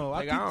bro? That's- no. I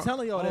Like, I don't- keep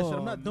telling y'all that shit. Oh,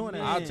 I'm not doing that.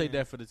 man. I'll take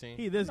that for the team.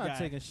 He this I'm not guy.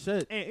 taking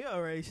shit. Hey, you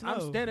already know.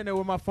 I'm standing there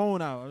with my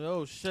phone out.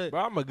 Oh shit.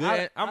 Bro, I'm a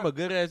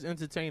good ass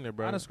entertainer,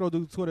 bro. I done scrolled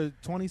through Twitter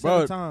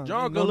 27 times.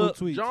 John Ain't could no new look.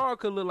 tweets. John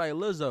could look like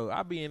Lizzo.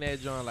 I be in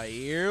that John like,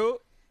 ew.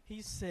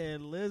 He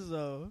said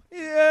Lizzo.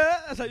 Yeah,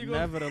 that's how you go.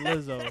 Never the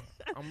Lizzo.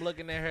 I'm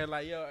looking at her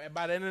like, yo. And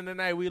by the end of the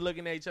night, we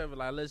looking at each other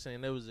like,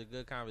 listen, it was a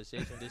good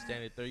conversation. This, that,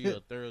 and the third. You a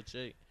thorough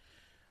chick.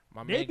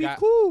 My They man be got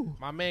cool.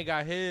 my man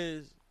got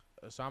his.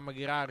 So I'm gonna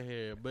get out of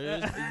here. But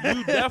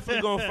you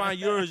definitely gonna find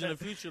yours in the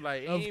future.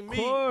 Like, it Of ain't me.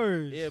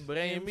 course. Yeah, but it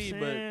ain't You know me,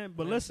 what I'm saying?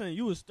 But listen,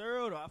 you was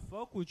thorough though. I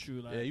fuck with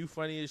you. Like, Yeah, you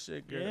funny as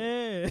shit, girl.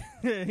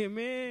 yeah,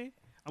 man.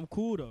 I'm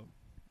cool though.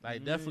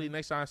 Like, definitely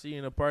next time I see you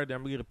in a party,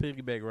 I'm gonna get a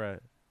piggyback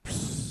ride.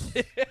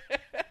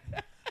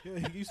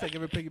 You say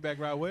give her piggyback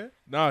ride where?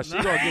 Nah, she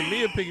gonna give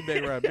me a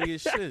piggyback ride. Big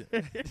as shit.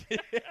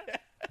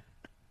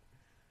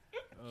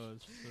 Oh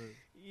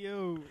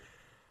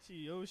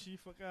shit. She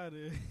fuck out of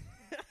here.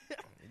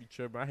 You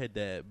tripping? I hit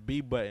that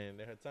B button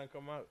and her tongue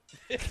come out.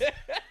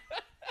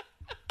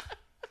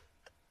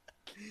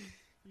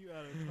 You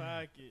out of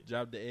pocket.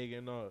 Drop the egg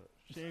and all.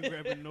 She ain't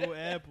grabbing no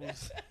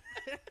apples.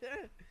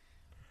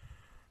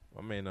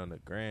 My man on the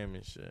gram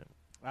and shit.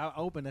 I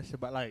opened that shit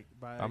by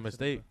By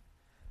mistake.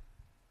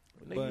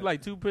 Nigga, But- you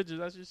like 2 pictures.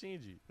 I just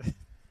seen you.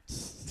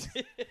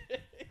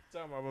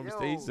 Talking about my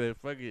mistake. He Yo. said,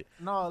 "Fuck it.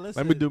 No, listen.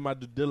 Let me do my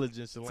due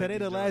diligence." And Today like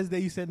the these last joints." day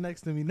you sat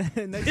next to me.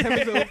 Next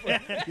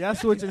episode, y'all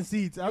switching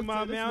seats. My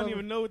man, this I don't mother-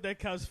 even know what that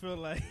couch feel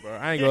like. Bro,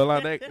 I ain't gonna lie.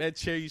 That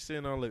chair you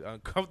sitting on look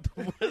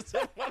uncomfortable.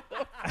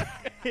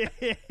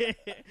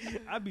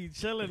 I be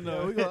chilling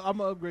Yeah, though. I'm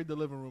gonna upgrade the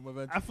living room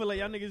eventually. I feel like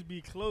y'all niggas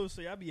be close,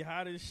 so y'all be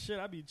hot as shit.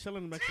 I be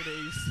chilling next to the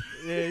AC.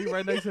 Yeah, you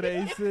right next to the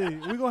AC.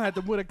 We gonna have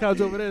to move the couch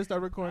over there and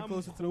start recording I'm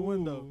closer to the cool.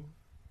 window.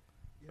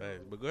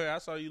 Facts. But go ahead. I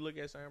saw you look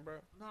at something, bro.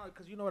 No,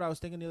 because you know what I was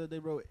thinking the other day,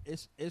 bro.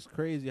 It's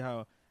crazy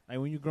how like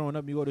when you growing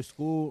up, you go to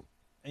school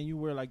and you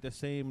wear like the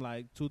same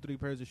like 2-3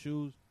 pairs of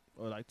shoes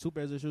or like 2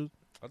 pairs of shoes,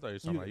 I thought you were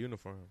talking about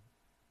uniform.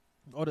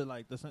 or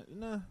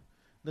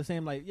the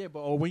same like yeah. But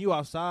or when you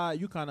outside,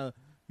 you kind of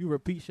you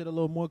repeat shit a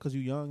little more because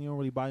you young, you don't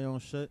really buy your own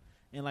shit,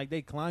 and like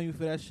they clown you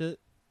for that shit.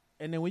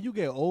 And then when you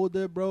get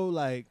older, bro,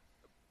 like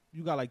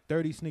you got like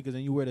 30 sneakers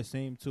and you wear the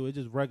same too. It's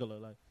just regular.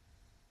 Like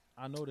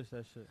I noticed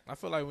that shit. I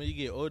feel like when you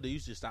get older, you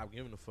should stop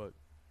giving a fuck.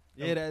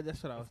 Yeah,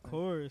 that's what I was Of thinking.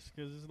 course,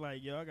 because it's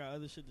like, yo, I got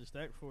other shit to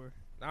stack for.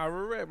 Nah,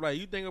 real rap. Like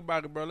you think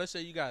about it, bro. Let's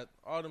say you got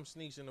all them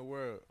sneaks in the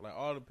world, like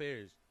all the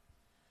pairs,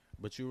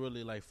 but you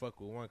really like fuck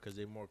with one because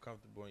they're more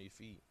comfortable on your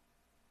feet.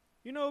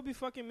 You know what be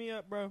fucking me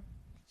up, bro?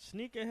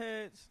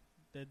 Sneakerheads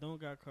that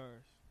don't got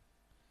cars.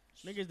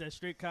 Niggas that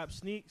straight cop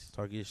sneaks.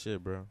 Talk your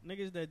shit, bro.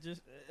 Niggas that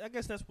just, I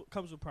guess that's what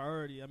comes with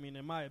priority. I mean,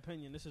 in my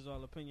opinion, this is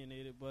all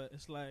opinionated, but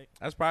it's like,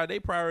 That's probably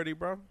their priority,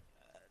 bro.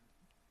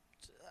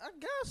 I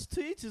guess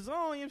to each his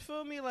own. You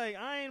feel me? Like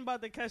I ain't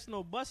about to catch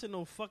no bus in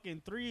no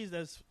fucking threes.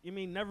 That's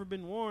never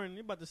been worn.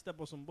 You about to step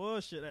on some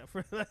bullshit at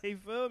first. Like, you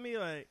feel me?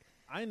 Like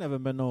I ain't never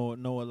been no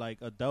like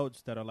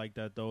adults that are like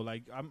that though.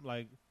 Like I'm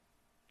like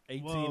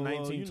 18, whoa,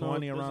 19, you know,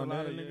 20 there's around a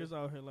lot there. of yeah. niggas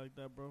out here like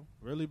that, bro.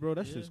 Really, bro?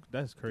 That's Yeah. just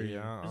that's crazy.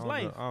 Yeah, It's I don't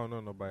life. know, I don't know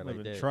nobody like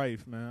Living that.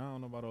 trife, man. I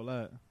don't know about all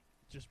that.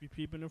 Just be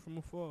peeping it from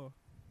afar.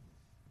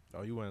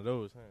 Oh, you one of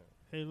those, huh?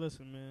 Hey,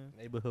 listen, man.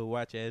 Neighborhood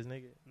watch ass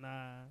nigga. Nah,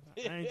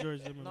 I ain't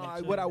George Zimmerman. No,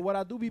 chill. what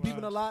I do be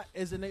peeping Wow. a lot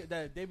is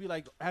that they be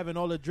like having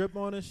all the drip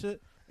on and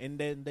shit, and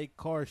then they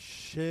car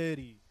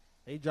shitty.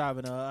 They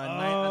driving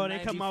a they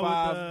come 95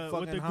 out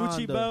with the fucking Gucci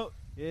Honda. belt.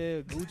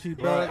 Yeah, Gucci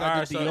Bro, belt. Got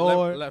alright, the so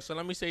Dior. so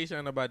let me say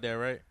something about that,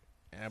 right?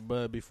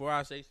 But before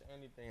I say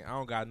anything, I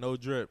don't got no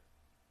drip.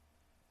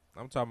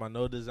 I'm talking about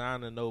no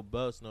designer, no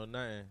belts, no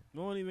nothing. We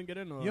won't even get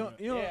into all You that.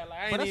 know, Yeah, like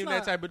I but ain't that's even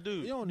not- that type of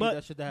dude. You don't need But-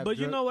 that shit to have But you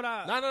drip. know what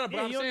I? No, but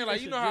yeah, I'm you don't saying need like that you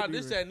shit know how drippy,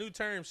 this right? that new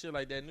term shit,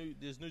 like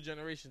this new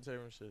generation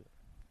term shit.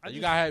 I Like,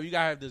 you just- gotta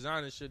have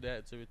designer shit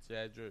to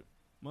that drip.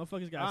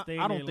 Motherfuckers gotta stay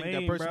I in don't their think that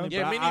lane, personally, bro.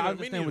 Yeah, but me I neither.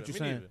 understand me what neither, you're me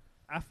saying. neither.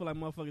 I feel like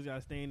motherfuckers gotta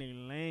stay in their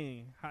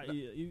lane. How,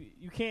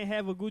 you can't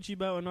have a Gucci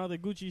belt and all the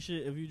Gucci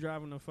shit if you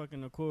driving a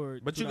fucking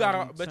Accord. But you gotta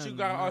also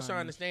 2009.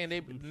 understand they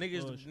Some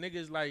niggas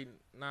bullshit. like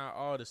not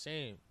all the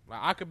same. Like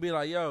I could be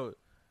like, yo,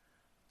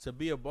 to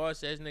be a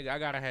boss ass nigga, I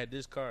gotta have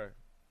this car.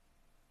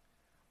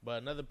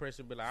 But another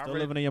person be like, I Still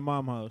really, living in your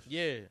mom's house.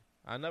 yeah.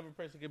 Another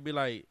person could be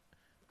like,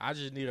 I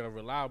just need a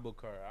reliable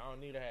car. I don't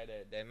need to have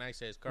that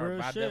nice ass car, Real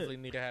but I shit. definitely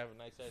need to have a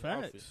nice ass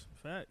outfit.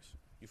 Facts.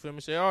 You feel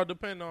me? So it all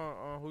depend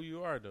on who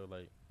you are though.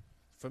 Like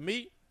for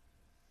me,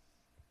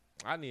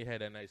 I need to have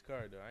that nice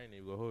car though. I ain't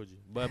even gonna hold you.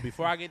 But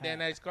before I get that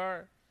nice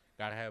car,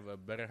 gotta have a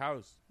better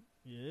house.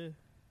 Yeah.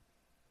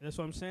 That's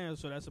what I'm saying.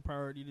 So that's a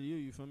priority to you.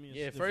 You feel me? It's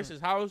Yeah, different. first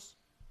is house,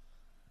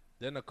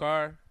 then the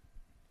car,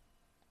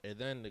 and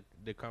then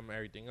they come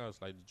everything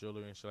else like the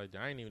jewelry and shit like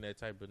that. I ain't even that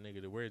type of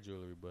nigga to wear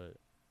jewelry, but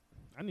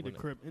I need a when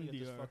crib in Get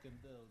this DR. fucking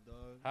deal, dog.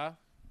 huh?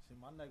 See,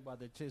 my neck about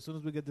to change. As soon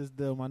as we get this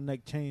deal, my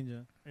neck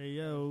changing. Hey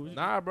yo.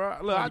 Nah, bro.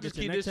 Look, Tryna I get just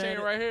your keep neck this chain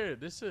tatted? right here.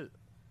 This it.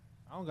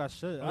 I don't got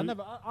shit. Oh, I'm you- just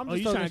Oh, talking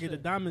you trying to shit. get the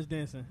diamonds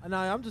dancing?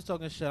 Nah, I'm just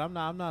talking shit. I'm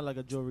not like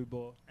a jewelry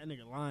boy. That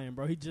nigga lying,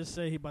 bro. He just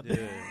said he about Yeah.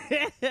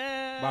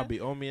 to. Bobby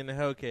owe me in the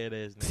Hellcat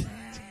ass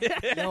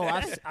nigga. Yo,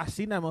 I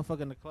seen that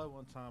motherfucker in the club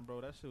one time, bro.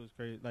 That shit was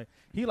crazy. Like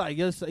he like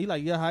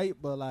your height,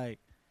 but like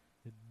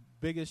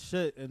big as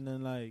shit, and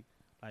then like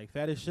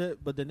fat as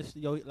shit. But then this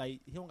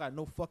like he don't got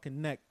no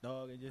fucking neck,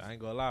 dog. It just I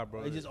ain't gonna lie,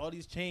 bro. it's just all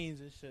these chains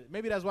and shit.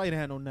 Maybe that's why he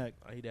didn't have no neck.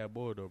 He that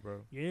boy though,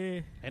 bro.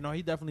 Yeah. And no,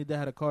 he definitely did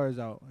have the cars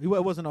out. It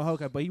wasn't no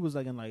Hellcat, but he was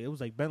like in like it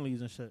was like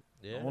Bentleys and shit.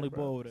 Yeah, The only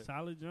bro. boy with it.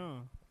 Solid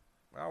John.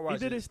 I He watch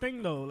did it. his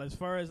thing though, as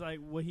far as like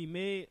what he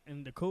made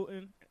and the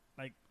coding,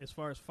 like as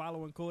far as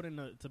following coding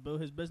to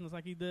build his business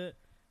like he did.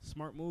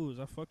 Smart moves.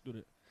 I fucked with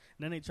it.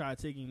 And then they tried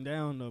to take him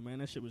down though, man.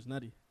 That shit was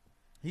nutty.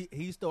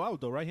 He's still out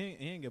though, right? He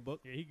ain't get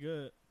booked. Yeah, he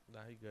good. Nah,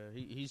 he good.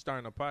 He's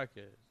starting a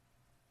podcast.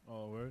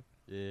 Oh, word.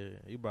 Yeah,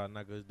 he about to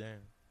knock us down.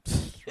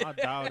 I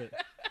doubt it.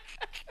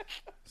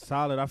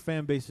 Solid. Our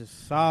fan base is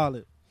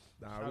solid.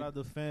 Nah, Shout out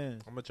to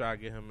fans. I'm gonna try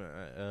to get him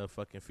a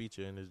fucking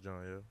feature in this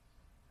joint, yo.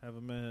 Have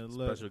a man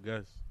look. Special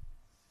guest.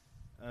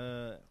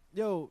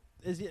 Yo,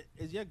 is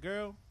your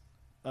girl?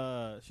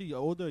 She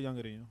older or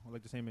younger than you? Or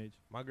like the same age?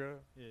 My girl.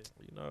 Yeah.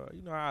 You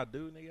know how I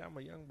do, nigga. I'm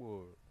a young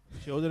boy.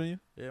 She older than you?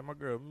 Yeah, my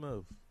girl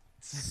Milf.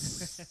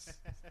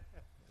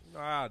 You know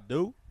how I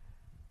do.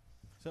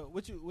 So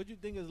what you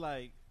think is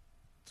like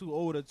too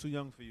old or too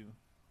young for you?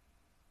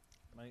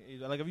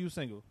 Like if you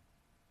single.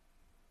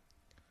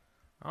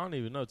 I don't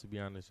even know, to be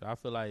honest. I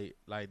feel like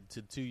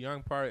to too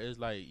young part is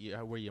like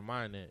where your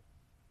mind at.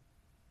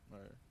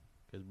 Right.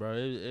 Cause bro,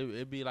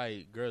 it be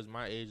like girls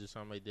my age or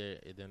something like that,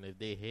 and then if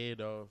they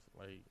head off,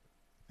 like,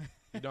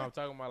 you know what I'm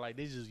talking about, like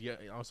they just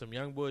on some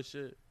young boy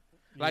shit.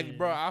 Like, Yeah.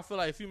 bro, I feel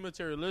like if you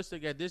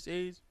materialistic at this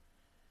age,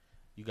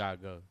 you gotta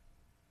go.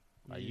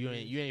 Like Yeah.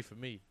 you ain't for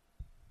me.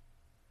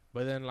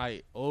 But then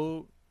like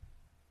old,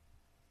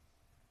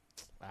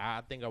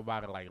 I think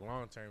about it like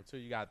long term too.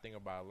 You gotta think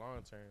about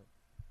long term.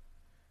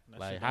 That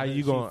Like, shit how don't hit.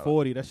 you She gonna-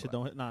 40? That shit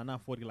don't hit. Nah,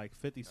 not 40. Like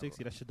 50,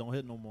 60. That shit don't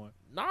hit no more.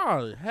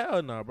 Nah,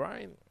 hell no, bro.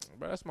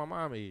 Bro, that's my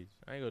mom age.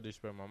 I ain't gonna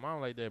disrespect my mom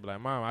like that. But like,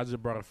 mom, I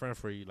just brought a friend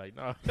for you. Like,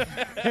 no.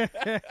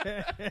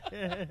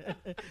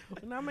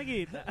 Una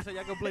amiguita. So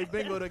y'all can play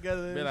bingo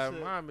together. Be and like,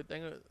 shit. mom, me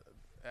tengo.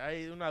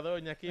 Hay una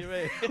doña aquí,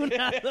 ve.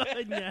 Una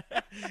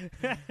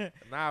doña.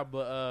 Nah,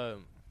 but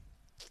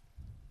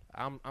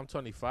I'm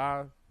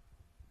 25.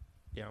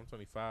 Yeah, I'm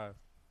 25.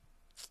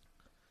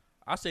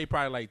 I say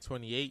probably like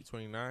 28,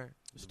 29.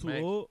 It's The too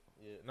max. old.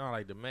 Yeah, no,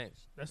 like the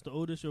max. That's the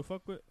oldest you'll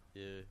fuck with.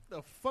 Yeah.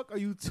 The fuck are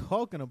you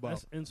talking about?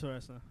 That's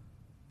interesting.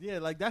 Yeah,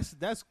 like that's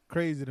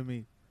crazy to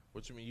me.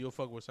 What you mean? You'll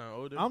fuck with something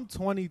older? I'm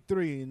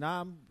 23.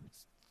 Now I'm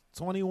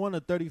 21 to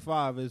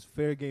 35 is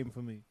fair game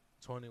for me.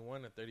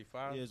 21 to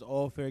 35. Yeah, it's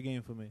all fair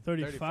game for me.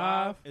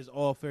 35. It's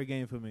all fair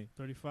game for me.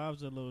 35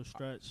 is a little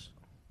stretch.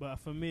 But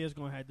for me, it's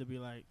going to have to be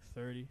like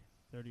 30,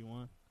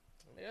 31.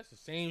 Man, that's the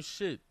same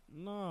shit.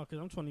 No,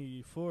 because I'm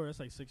 24. That's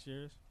like 6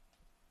 years.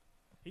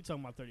 He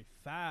talking about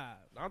 35.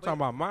 I'm talking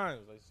about mine.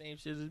 It's like same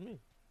shit as me.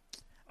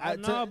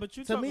 No, but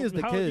you to me talking- it's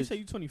the how- You kids. said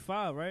you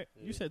 25, right?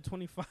 Yeah. You said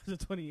 25 to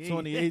 28.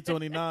 28,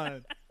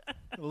 29.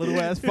 A little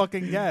ass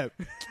fucking gap.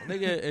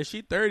 Nigga, if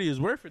she 30, is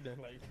worth it then.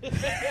 Like,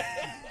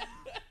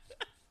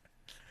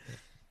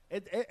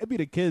 It be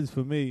the kids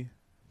for me.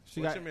 She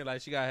what got you mean?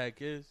 Like she gotta have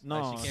kids?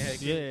 no, Like she can't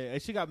have yeah, kids?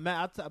 and she got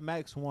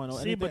max one. Or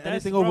See, anything, but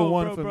that's, anything bro, over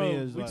one bro, for bro, me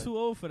is we like, too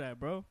old for that,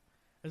 bro.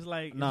 It's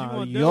like, if you nah,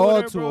 gonna deal y'all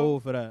with her, too bro,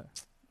 old for that.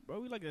 Bro,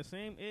 we like the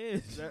same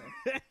age.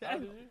 How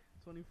old is you?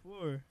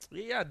 24.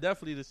 Yeah,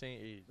 definitely the same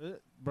age.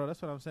 Bro,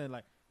 that's what I'm saying.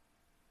 Like,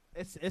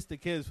 it's the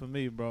kids for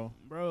me, bro.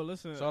 Bro,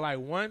 listen. So like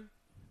one,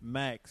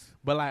 Max.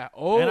 but like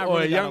old And I or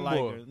really a gotta young like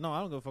boy. her. No,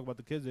 I don't give a fuck about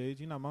the kids' age.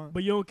 You not mine.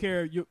 But you don't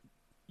care. You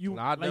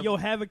Nah, I like you'll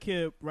have a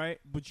kid, right?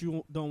 But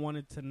you don't want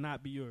it to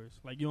not be yours.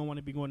 Like you don't want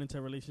to be going into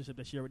a relationship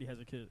that she already has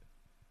a kid.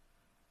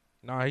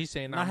 No, he's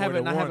saying not not more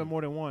than having one.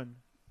 more than one.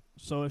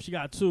 So if she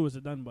got two, it's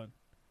a done bun.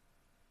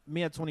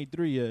 Me at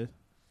 23 years.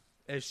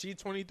 If she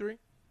 23,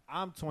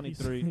 I'm He's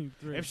 23.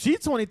 23. If she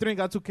 23 and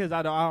got two kids,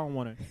 I don't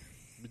want her.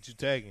 but you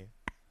tagging.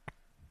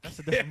 That's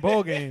a different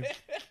ball game.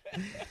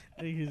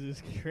 Niggas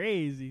is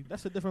crazy.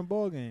 That's a different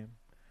ball game.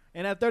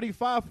 And at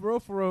 35, for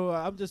real,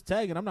 I'm just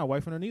tagging. I'm not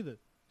wifing her neither.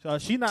 So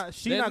she not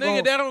That not nigga,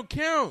 going. that don't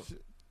count.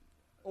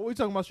 Oh, we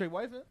talking about straight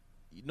wifing?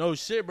 No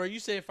shit, bro. You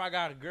say if I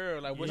got a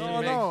girl, like what's Yeah.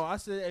 your No, max? no. I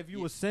said if you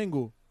Yeah. was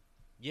single.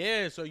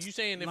 Yeah, so you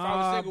saying if I Nah,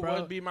 was single, bro. what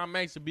would be my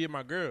max to be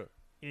my girl?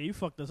 Yeah, you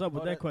fucked us up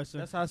with Oh, that question.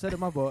 That's how I said it.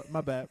 My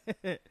bad.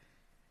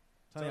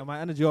 Tell you,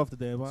 my energy off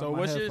today. So my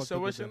what's head your fucked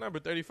up what's today. your number?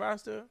 35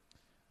 still?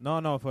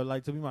 No, for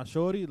like to be my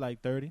shorty, like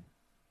 30.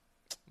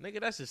 Nigga,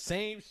 that's the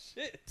same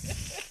shit.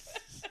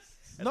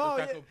 No,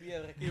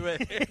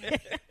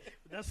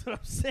 That's what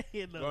I'm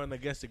saying, though. Going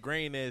against the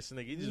grain ass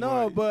nigga. You just No,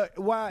 wanna- but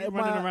why? He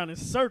running around in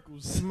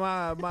circles.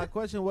 My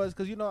question was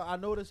because I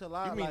notice a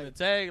lot. You mean like, the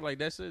tag? Like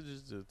that's it,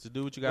 just to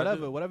do what you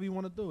gotta whatever you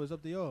want to do. It's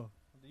up to y'all.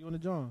 You and the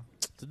John.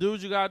 to do what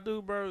you gotta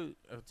do, bro.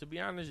 To be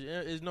honest,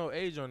 there's no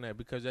age on that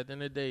because at the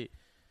end of the day,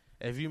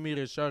 if you meet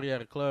a shorty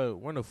at a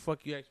club, when the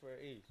fuck you ask for her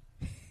age?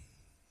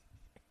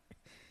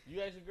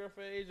 You ask your girl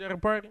for her age at a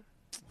party?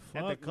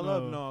 At the Fuck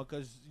club, no,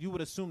 because you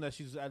would assume that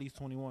she's at least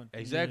 21.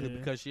 Exactly, Yeah.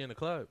 because she in the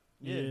club.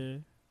 Yeah.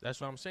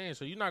 That's what I'm saying.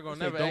 So you're not gonna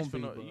They never don't ask for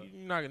be, no. but- You're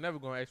not never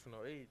gonna ask for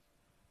no age.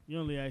 You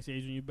only ask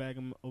age when you bag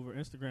them over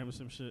Instagram or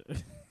some shit.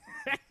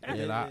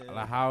 Yeah,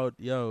 like how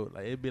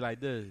like it'd be like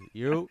this,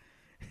 you.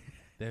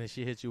 Then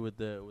she hit you with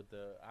the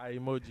eye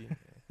emoji.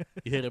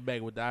 You hit her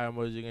back with the eye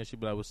emoji, and she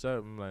be like, "What's up?"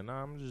 I'm like,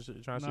 "Nah, I'm just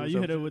trying to see Nah, what's you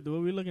up hit her with with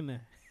what we looking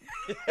at.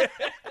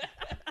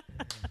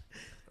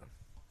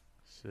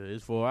 Shit,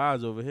 it's 4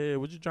 hours over here.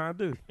 What you trying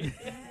to do?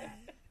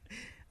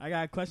 I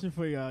got a question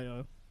for y'all,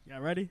 yo. Y'all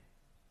ready?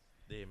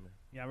 Yeah, man.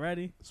 Y'all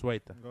ready?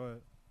 Suelta. Go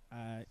ahead.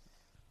 Alright.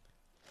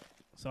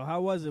 So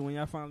how was it when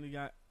y'all finally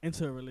got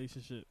into a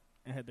relationship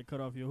and had to cut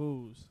off your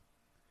hooves?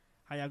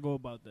 How y'all go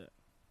about that?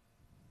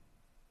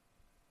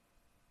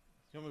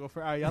 You want me to go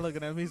first? All right, y'all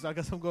looking at me, so I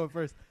guess I'm going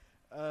first.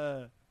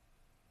 That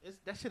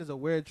shit is a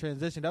weird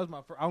transition. That was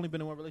my first. I only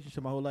been in one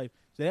relationship my whole life,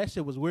 so that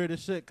shit was weird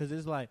as shit. Cause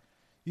it's like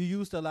you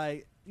used to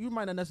like you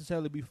might not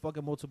necessarily be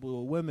fucking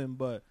multiple women,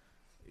 but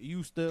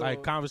you still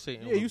Like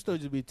conversating. yeah, you still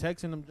just be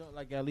texting them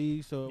like at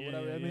least or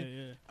whatever. yeah, I mean,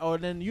 yeah. or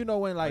then you know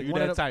when like you one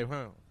that of them, type,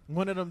 huh?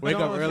 one of them Wake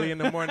up Jones- early in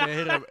the morning and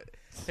hit up.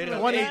 Hit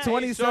up 20,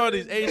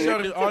 shorties, 8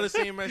 shorties, all the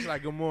same message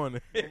like good morning.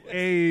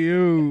 Hey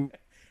you.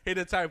 Hit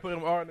the type, put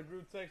them all in the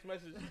group text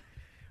message.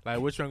 Like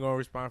which one gonna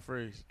respond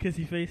first?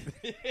 Kissy face.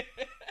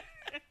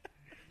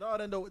 No,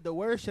 then the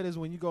worst shit is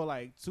when you go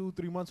like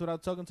 2-3 months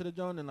without talking to the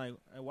John, and like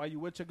while you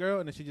with your girl,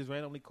 and then she just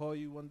randomly call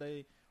you one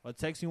day or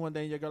text you one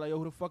day, and your girl like, yo,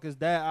 who the fuck is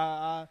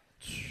that?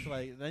 So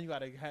like then you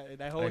gotta have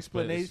that whole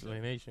explanation.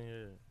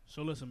 Yeah.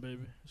 So listen,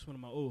 baby, it's one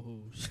of my old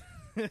hoes.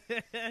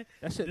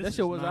 That shit This was is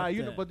not alright.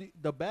 You know, that.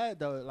 but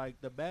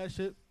the bad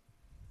shit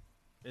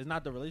is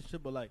not the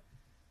relationship, but like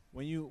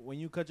when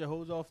you cut your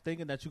hose off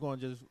thinking that you're gonna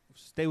just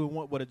stay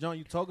with a John,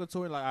 you talking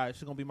to her like, all right,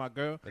 she's gonna be my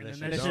girl. And And then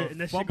then she that don't. shit, and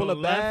that shit Fumble go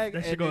a bag, left. That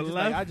and shit go then just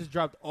left. like, I just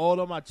dropped all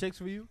of my chicks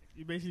for you.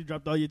 You basically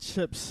dropped all your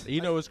chips.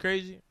 You know what's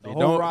crazy? The They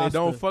whole don't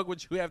roster. fuck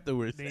with you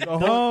afterwards. They The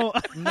whole-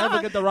 don't.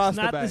 Never get the It's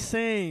roster not back. the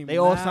same. They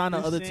all Not sign to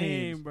the other same,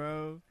 teams.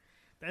 bro.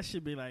 That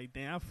should be like,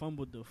 damn, I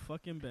fumbled the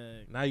fucking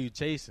bag. Now you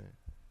chasing.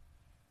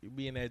 You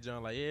be in that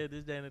joint like, yeah,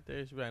 this, that, and the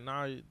third. She be like,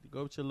 nah, you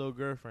go with your little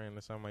girlfriend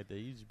or something like that.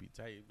 You just be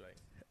tight. You be like,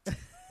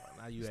 oh,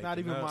 now you It's not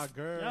acting even up. my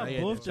girl. Y'all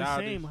yeah, both the the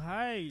childish. same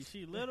height.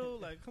 She little,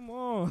 like, come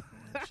on.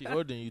 She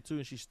older than you too,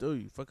 and she still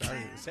you. Fuck out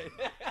here. Say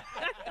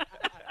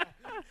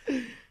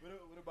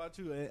What about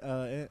you?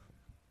 Ant?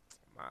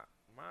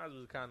 Mine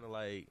was kind of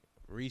like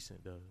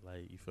recent though,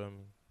 like you feel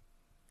me?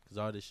 Cause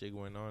all this shit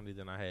going on, and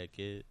then I had a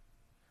kid.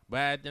 But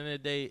at the end of the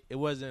day, it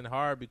wasn't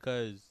hard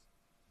because,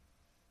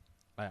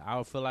 like, I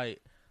would feel like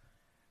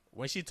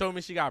when she told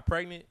me she got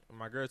pregnant,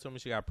 my girl told me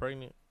she got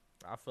pregnant,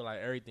 I feel like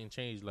everything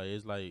changed. Like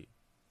it's like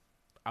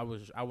I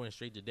went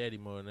straight to daddy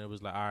mode, and it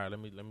was like, all right, let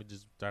me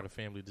just start a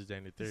family, this, that,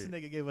 and the This third.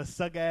 nigga gave a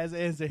suck ass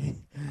answer. He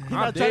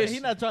I'm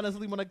not trying to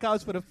sleep on the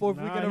couch for the fourth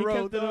week in a he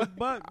row. kept it a dog.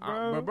 buck,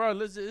 bro. But bro,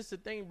 listen, it's the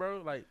thing,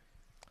 bro. Like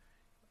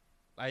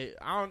I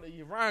don't.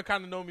 Ryan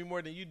kind of know me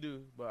more than you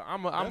do, but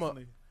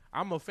Definitely.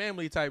 I'm a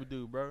family type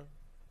dude, bro.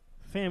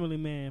 Family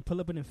man, pull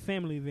up in a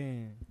family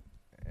van.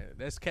 And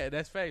that's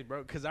facts,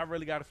 bro. Cause I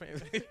really got a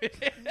family.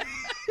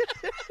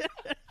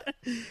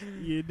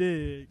 You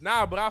did.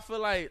 Nah, but I feel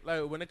like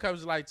when it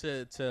comes like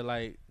to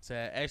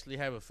actually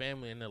have a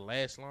family and it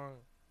last long,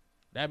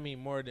 that mean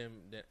more than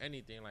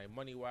anything. Like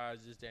money wise,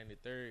 this, that, and the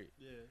third.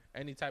 Yeah.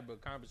 Any type of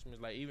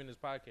accomplishments, like even this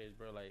podcast,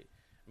 bro. Like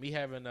me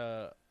having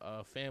a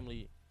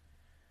family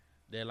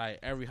that like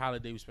every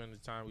holiday we spend the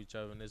time with each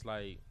other, and it's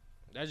like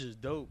that's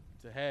just dope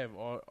to have.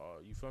 All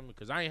you feel me?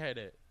 Cause I ain't had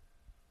that.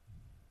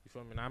 You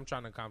feel me? And I'm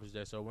trying to accomplish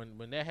that. So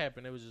when that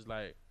happened, it was just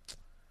like,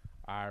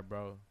 all right,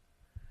 bro,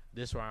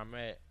 this where I'm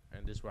at,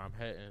 and this where I'm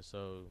heading.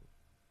 So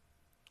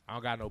I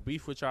don't got no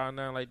beef with y'all,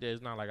 nothing like that.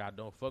 It's not like I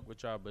don't fuck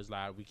with y'all, but it's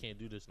like we can't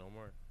do this no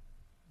more.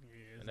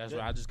 And that's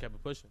why I just kept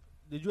it pushing.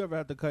 Did you ever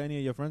have to cut any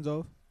of your friends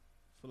off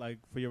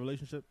for your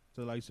relationship?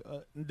 So like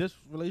this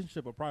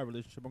relationship or prior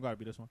relationship? I'm gotta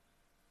be this one.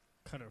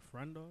 Cut her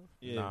friend off.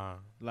 Yeah. Nah,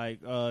 Like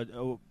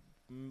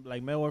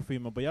like male or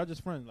female, but y'all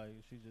just friends. Like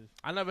she just.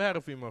 I never had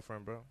a female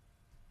friend, bro.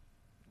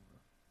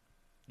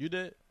 You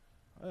did?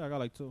 I got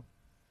like 2.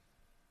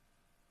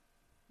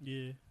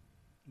 Yeah,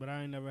 but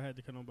I ain't never had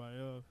to cut nobody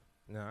off.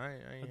 No, I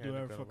ain't I had do no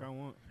whatever cut fuck off. I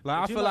want.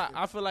 Like But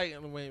I feel like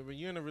when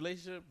you're in a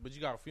relationship, but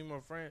you got a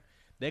female friend,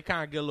 they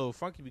kind of get a little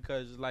funky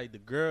because it's like the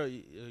girl,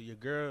 your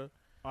girl.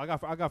 I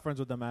got friends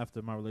with them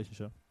after my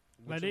relationship.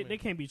 what Like you they mean?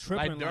 can't be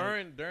tripping.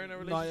 like during the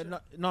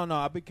relationship. No.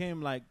 I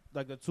became like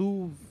the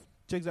 2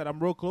 chicks that I'm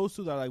real close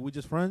to that like we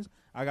just friends.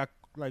 I got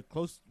like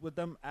close with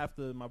them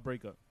after my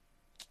breakup.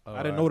 Oh,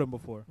 I didn't know them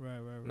before. Right.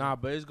 Nah,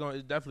 but it's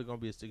definitely gonna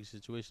be a sticky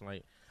situation.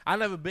 Like I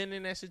never been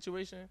in that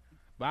situation,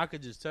 but I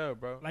could just tell,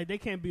 bro. Like they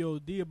can't be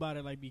OD about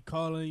it. Like be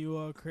calling you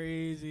all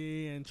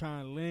crazy and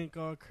trying to link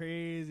all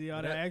crazy,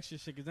 all that extra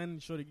shit. Cause then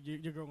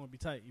your girl gonna be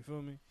tight. You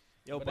feel me?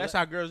 Yo, But that's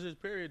how girls is.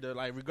 Period. Though.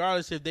 Like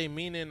regardless if they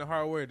mean it in the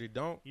hard way or they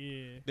don't,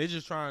 Yeah. they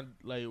just trying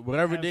like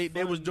whatever Have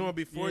they was fun. doing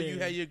before you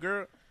Yeah. had your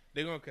girl,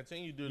 they gonna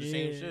continue to do the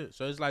same Yeah. shit.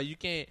 So it's like you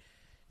can't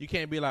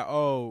be like,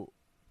 oh,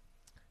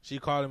 she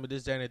calling me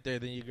this, that, and the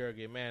third, then your girl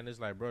get mad. And it's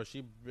like, bro,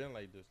 she been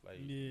like this. Like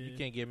you Yeah.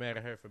 can't get mad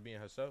at her for being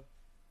herself.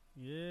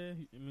 Yeah,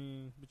 I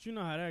mean, but you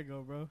know how that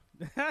go, bro.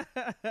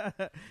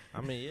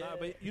 I mean, yeah, Nah,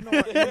 but you know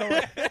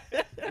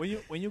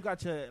what? when you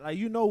got your like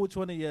which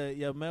one of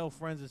your male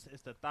friends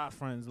is the thought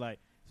friends like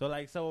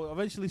so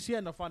eventually she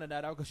ended up finding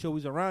that out because she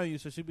was around you,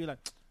 so she'd be like,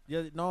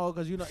 yeah, no,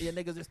 because you know your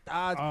niggas is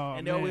thoughts Oh,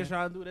 and they always man.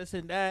 trying to do this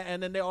and that,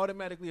 and then they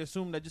automatically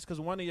assume that just because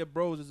one of your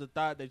bros is a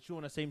thought that you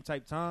on the same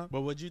type time.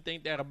 But would you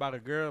think that about a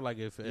girl? Like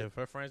if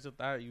her friends are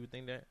thought, you would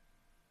think that?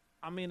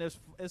 I mean, it's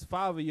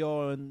 5 of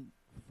y'all and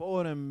 4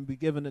 of them be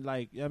giving it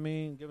like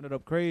giving it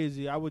up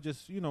crazy. I would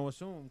just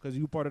assume because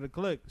you part of the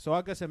clique, so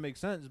I guess it makes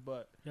sense.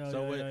 But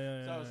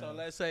So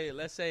let's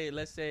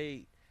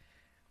say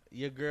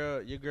your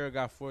girl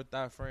got 4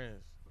 thought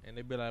friends, and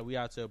they be like, we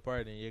out to a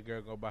party, and your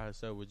girl go by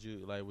herself. Would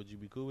you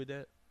be cool with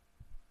that?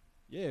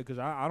 yeah, because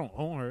I don't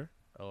own her.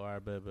 Oh, all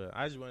right, but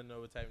I just want to know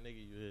what type of nigga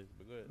you is.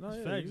 But good. No, It's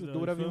yeah, facts, you can though, do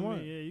whatever you feel me?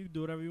 want. Yeah, you can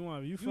do whatever you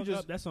want. If you fuck just-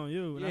 up, that's on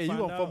you. When Yeah, I you find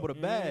gonna fumble out,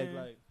 the bag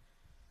yeah. like.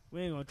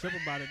 We ain't gonna trip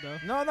about it though.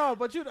 No,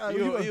 but you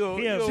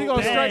you she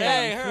gonna strike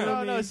bang, out.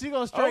 feel No, me? she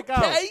gonna strike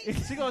Okay. out.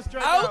 She gonna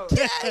strike out.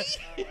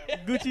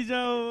 Gucci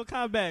Joe,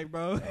 come back,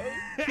 bro.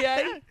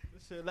 Okay.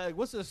 Shit, like,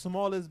 what's the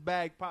smallest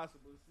bag possible?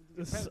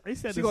 He said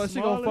She the gonna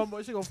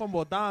smallest,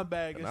 fumble a dime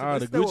bag. And Nah,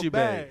 it's the still a Gucci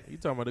bag. You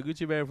talking about the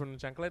Gucci bag from the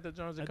Chancleta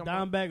Jones? a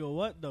dime bag of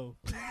what though?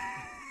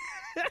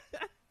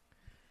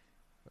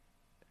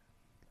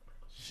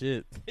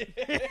 shit.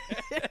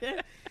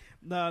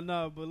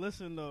 No, but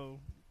listen though,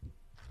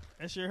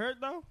 that shit hurt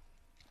though.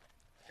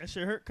 That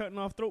shit hurt cutting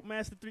off Throat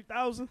Master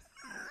 3000.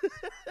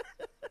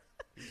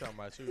 You talking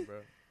about you,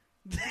 bro?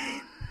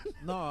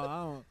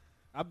 No,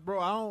 I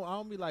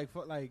don't be like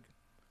fuck like.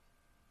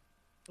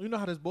 You know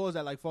how there's boys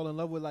that like fall in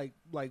love with like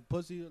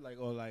pussy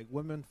or like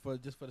women for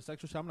the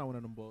sexual shit. I'm not one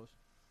of them boys.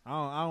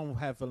 I don't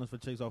have feelings for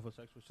chicks off of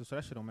sexual shit, so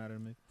that shit don't matter to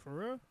me. For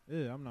real?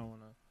 Yeah, I'm not one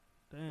of.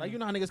 Damn. Like you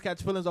know how niggas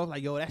catch feelings off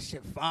like yo that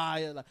shit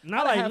fire. Like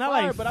not I have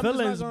fire, like but I'm just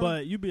feelings, not gonna-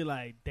 but you be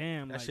like,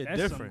 damn, That like, shit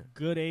that's different. some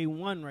good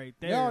A1 right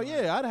there. Yo, like.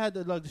 yeah, I'd have had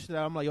to love the shit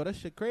out. I'm like yo that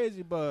shit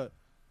crazy, but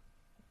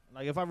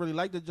like if I really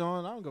like the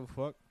joint, I don't give a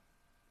fuck.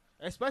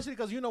 Especially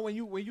because you know when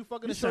you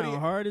fucking You a shorty, sound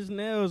hard as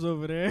nails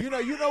over there. you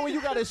know when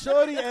you got a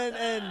shorty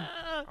and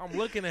I'm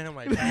looking at him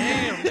like,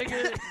 damn,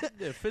 nigga, you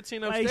did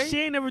 15 like upstate. she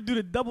ain't never do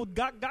the double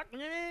gawk. but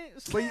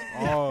you,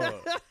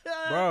 Oh,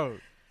 bro,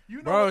 you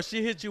know bro,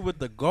 she hit you with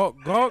the gawk.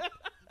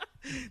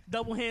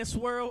 Double hand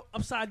swirl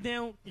upside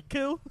down, you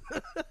kill.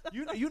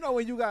 you know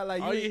when you got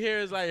like All you hear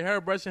is like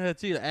her brushing her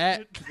teeth.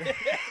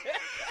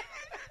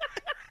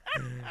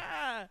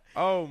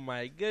 Oh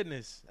my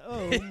goodness.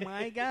 Oh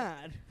my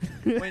god.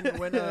 when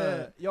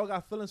y'all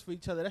got feelings for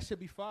each other, that should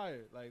be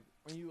fire. Like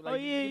when you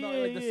like yeah, you know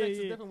yeah, like the yeah, sex is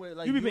yeah. different with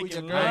like You be and your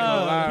making girl. I ain't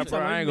gonna lie, love. bro.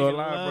 I ain't gonna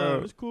lie,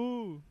 bro. It's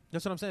cool.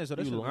 That's what I'm saying. So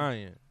that You shit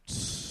lying.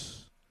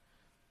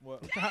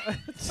 What?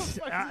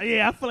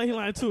 Yeah, I feel like he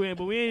lying too, man.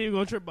 But we ain't even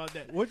gonna trip about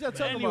that. What y'all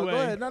talking about? Anyway. Go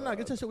ahead. No,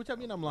 get your shit. What y'all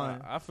mean I'm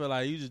lying? I feel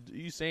like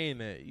you saying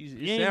that. You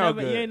You ain't sound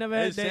never, good. you ain't never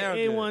had It that sound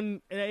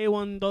good.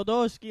 A1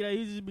 Dodoski that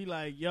you just be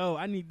like, yo,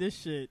 I need this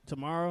shit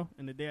tomorrow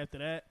and the day after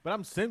that. But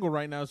I'm single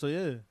right now, so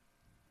yeah.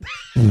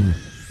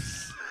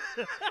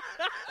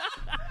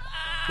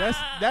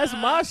 That's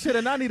my shit,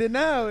 and I need it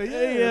now. Yeah.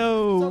 Hey,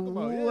 yo, Talk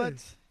about, yeah.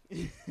 what?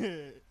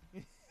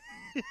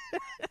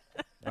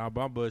 Nah,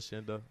 but I'm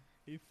bullshitting though.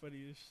 He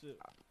funny as shit.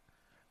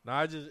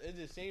 Nah, it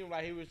just seemed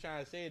like he was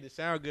trying to say it to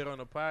sound good on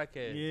the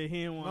podcast. Yeah,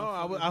 he ain't want.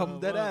 No, I'm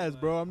dead ass,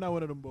 bro. I'm not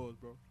one of them boys,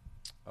 bro.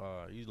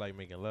 You like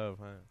making love,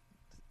 huh?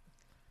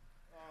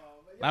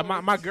 Like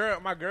my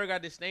girl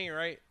got this thing,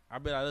 right? I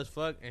be like, let's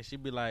fuck, and she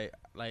be like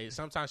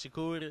sometimes she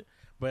cool with it,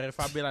 but if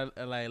I be like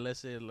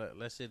let's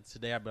say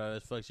today I be like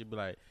let's fuck, she be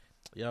like,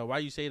 yo, why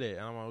you say that?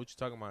 And I'm like, what you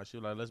talking about? She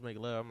be like, let's make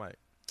love. I'm like,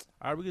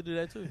 all right, we could do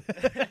that too.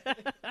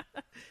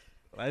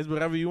 Like, it's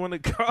whatever you want to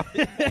call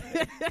it.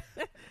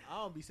 I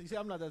don't be see.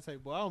 I'm not that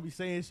type boy. I don't be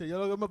saying shit. Yo,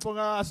 look at my phone.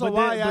 I saw But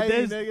why that- I but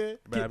ain't, there's- nigga.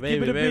 Bruh, Keep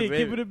baby, it a baby, bean.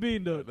 baby. Keep it a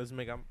bean, though. Let's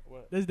make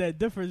what? There's that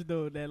difference,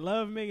 though. That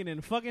love making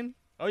and fucking.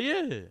 Oh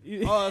yeah.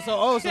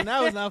 So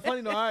now it's not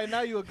funny. No, all right,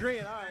 now you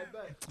agreeing. All right,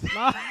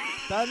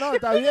 bet. No,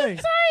 está bien.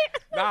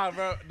 Nah,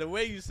 bro. The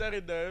way you said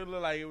it, though, it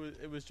looked like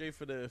it was straight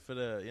for the you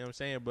know what I'm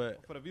saying. But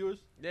For the viewers,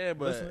 yeah,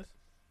 but listeners.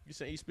 you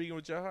saying you speaking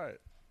with your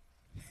heart.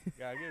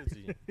 Gotta give it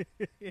to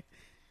you.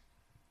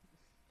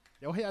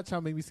 Yo, hey, y'all trying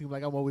to make me seem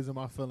like I'm always in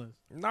my feelings.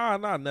 Nah,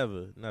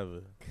 never.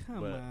 Come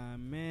But-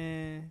 on,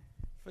 man.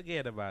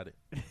 Forget about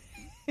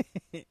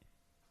it.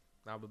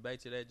 Nah, but back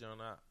to that, John.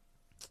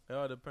 It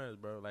all depends,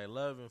 bro. Like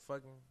love and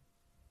fucking.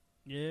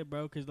 Yeah,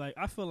 bro. Cause like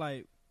I feel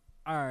like,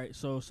 all right.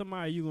 So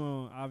somebody you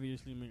gonna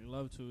obviously make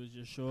love to is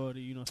just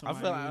shorty. You know, I somebody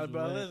feel you like, was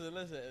bro. with.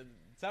 Listen.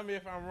 Tell me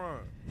if I'm wrong.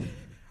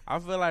 I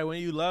feel like when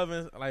you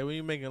loving, like when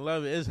you making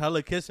love, it's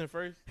hella kissing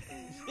first.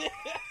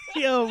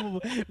 Yo,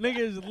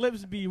 niggas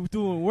lips be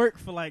doing work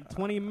for like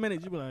 20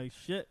 minutes. You be like,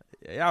 shit.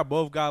 Yeah, y'all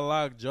both got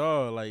locked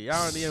jaw. Like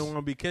y'all don't even want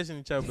to be kissing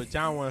each other, but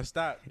y'all want to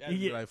stop. Y'all just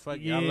be like, fuck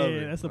it, yeah, I love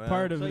it. that's a man.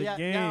 part of So the y'all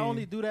game.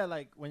 only do that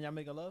like when y'all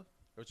making love,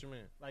 What you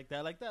mean? like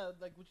that, like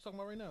what you talking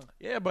about right now.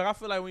 Yeah, but I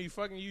feel like when you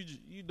fucking,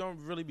 you don't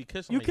really be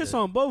kissing. You like kiss that.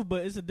 on both,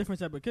 but it's a different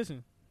type of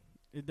kissing.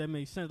 If that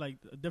makes sense, like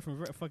a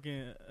different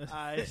fucking. All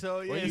right, so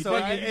When yeah, you so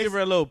fucking, you give her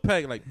a little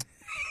peck, like.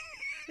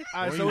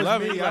 all right, when so you it's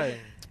love me. it, you like.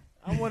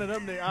 I'm one of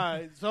them niggas. All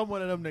right, so I'm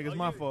one of them niggas.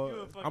 My fault.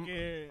 I'm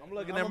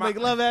looking I'm at a my. make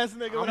love ass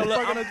nigga when I'm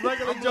fucking a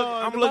regular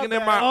John. I'm looking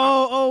at my.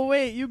 Oh,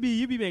 wait, you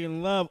be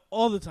making love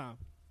all the time,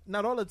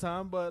 Not all the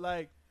time, but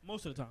like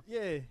most of the time.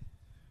 yeah.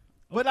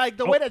 But like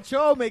the way that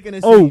y'all making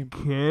it seem,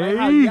 like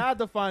how y'all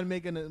define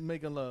making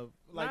love,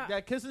 like Nah.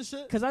 that kissing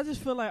shit. Cause I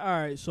just feel like, all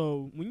right,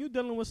 so when you're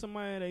dealing with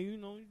somebody that you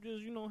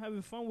just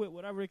having fun with,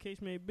 whatever the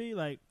case may be,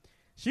 like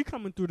she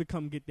coming through to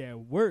come get that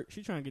work.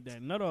 She trying to get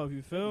that nut off.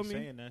 You feel me?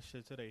 Saying that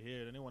shit till they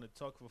hear it, and they want to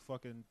talk for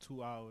fucking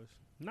 2 hours.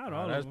 Not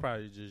Nah, all that's of them.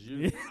 probably just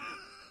you.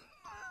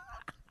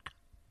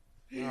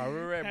 Nah,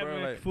 we're right, bro.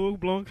 Having Like, full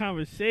blown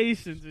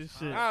conversations and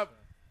shit.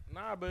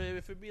 nah, but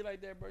if it be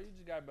like that, bro, you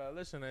just gotta be like,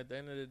 listen, at the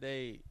end of the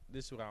day,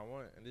 this is what I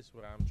want, and this is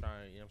what I'm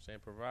trying, you know what I'm saying,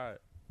 provide.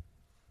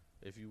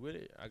 If you with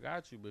it, I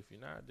got you, but if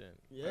you're not, then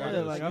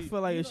Yeah, like I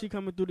feel like if she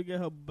coming through to get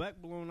her back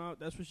blown out,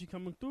 that's what she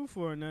coming through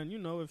for. And then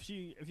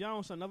if y'all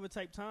on some other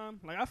type time,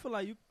 like I feel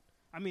like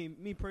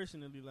me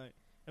personally, like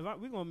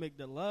we gonna make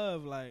the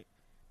love, like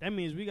that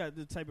means we got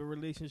the type of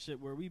relationship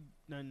where we've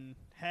been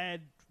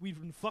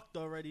fucked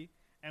already,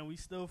 and we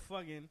still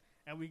fucking,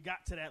 and we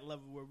got to that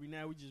level where we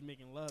just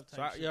making love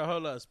type shit. Yo,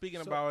 hold up.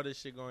 Speaking about all this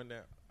shit going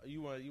down,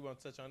 you want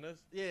to touch on this?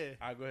 Yeah.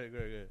 All right, go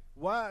ahead.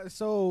 Why?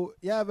 So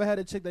y'all ever had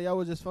a chick that y'all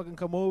would just fucking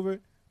come over,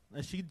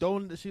 And she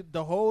don't. She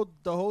the whole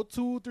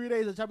 2-3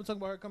 days that y'all been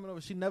talking about her coming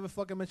over. She never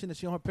fucking mentioned that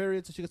she on her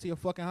period, so she can see your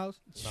fucking house.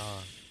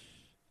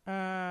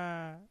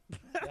 That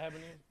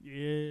happening?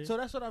 Yeah. So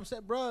that's what I'm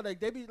saying, bro. Like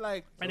they be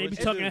like, And they be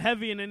talking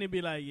heavy, and then they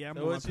be like, "Yeah, I'm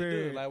So on my what you do?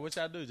 period." Like what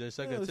y'all do? Just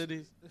suck her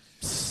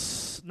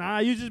titties? Nah,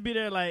 you just be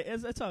there like,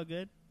 it's all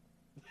good.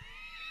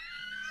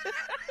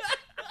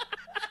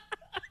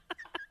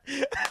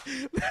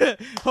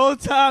 Whole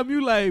time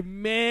you like,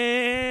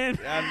 man.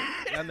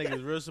 Y'all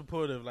niggas real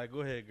supportive. Like,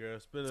 go ahead, girl,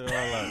 spill it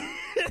all out.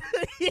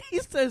 He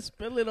said,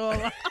 "Spill it all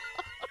out."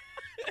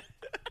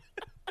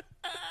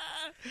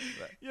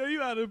 Yo,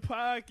 you out of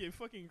pocket,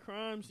 fucking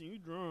crime scene. You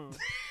drunk.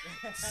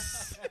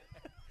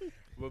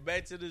 But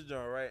back to this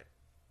joint, right?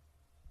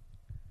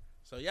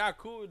 So y'all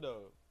cool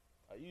though.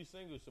 Are you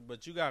single? So,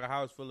 but you got a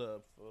house full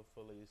of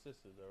your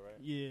sisters, though, right?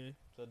 Yeah.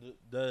 So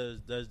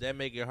does that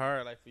make it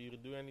hard, like, for you to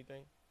do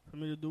anything? For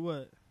me to do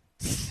what?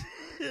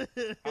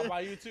 How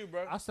about you too,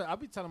 bro? I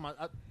be telling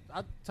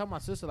I tell my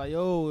sister like,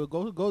 yo,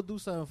 go do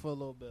something for a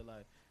little bit,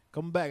 like,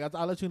 come back.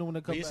 I'll let you know when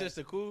they come Your back.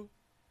 sister cool?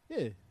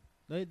 Yeah,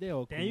 they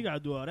all cool. Damn, you gotta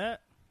do all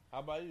that. How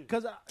about you?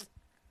 Cause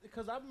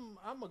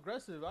I'm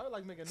aggressive. I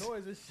like making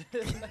noise and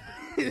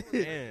shit.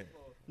 Man.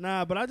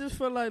 Nah, but I just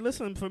feel like,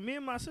 listen, for me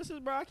and my sisters,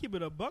 bro, I keep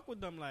it a buck with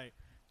them. Like,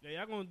 yeah,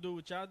 y'all gonna do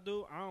what y'all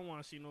do. I don't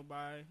want to see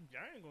nobody.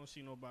 Y'all ain't gonna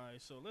see nobody.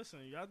 So listen,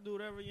 y'all do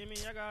whatever you mean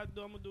y'all gotta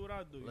do. I'm gonna do what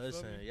I do. You feel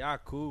Listen, me? y'all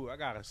cool. I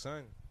got a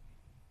son.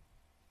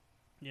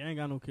 Yeah, I ain't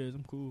got no kids.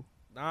 I'm cool.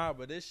 Nah,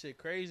 but this shit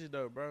crazy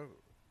though, bro.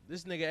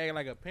 This nigga acting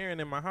like a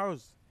parent in my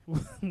house.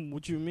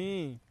 What you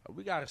mean?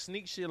 We gotta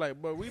sneak shit like,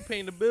 bro, we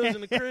paying the bills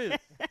in the crib.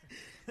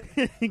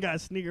 You gotta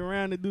sneak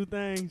around and do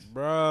things.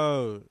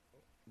 Bro,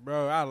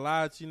 I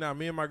lied to you now.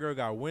 Me and my girl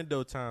got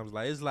window times.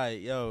 Like, it's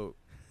like, yo,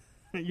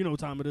 You know what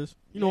time it is.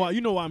 You know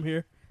why I'm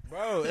here.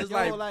 bro, it's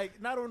Yo, like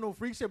not on no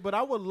freak shit, but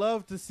I would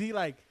love to see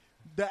like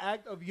the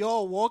act of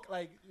y'all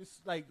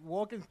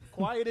walking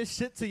quiet as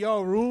shit to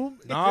y'all room.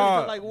 And Nah,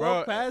 just to, like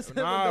walk bro. past him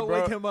Nah, and don't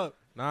bro. wake him up.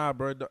 Nah,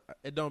 bro,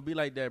 it don't be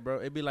like that, bro.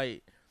 It be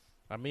like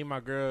me and my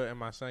girl and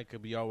my son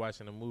could be all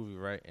watching a movie,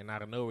 right? And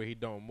out of nowhere, he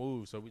don't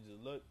move, so we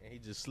just look and he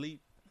just sleep.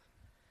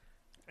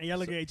 And y'all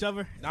look at each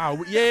other. Nah,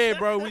 yeah,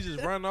 bro, we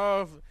just run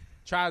off,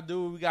 try to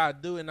do what we gotta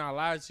do, and I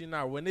lie to you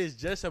now. When it's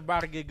just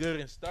about to get good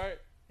and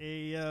start,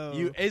 Hey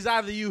yo, it's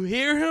either you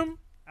hear him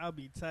I'll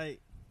be tight.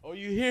 or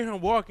you hear him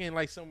walking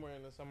like somewhere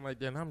or something like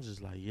that. And I'm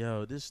just like,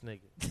 yo, this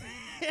nigga,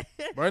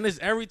 bro. And it's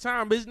every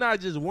time, but it's not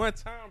just one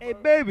time, bro. Hey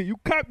baby, you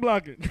cock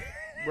blocking.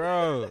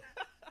 Bro.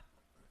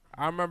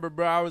 I remember,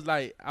 bro, I was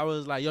like,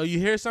 yo, you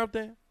hear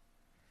something?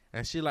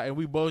 And she like, and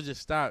we both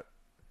just stopped.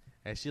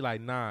 And she like,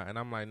 nah. And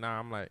I'm like, nah.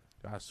 I'm like,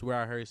 I swear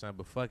I heard something,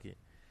 but fuck it.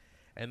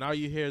 And all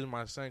you hear is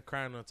my son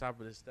crying on top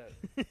of the step.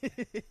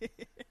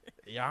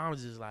 Yeah, I'm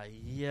just like,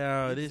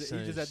 yo, this You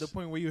just at the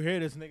point where you hear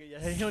this nigga,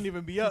 he don't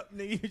even be up,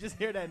 nigga. You just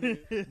hear that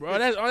nigga. bro,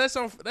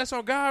 that's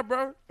on God,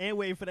 bro. And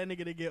waiting for that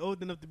nigga to get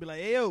old enough to be like,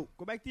 hey yo,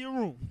 go back to your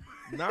room.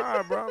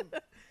 Nah, bro.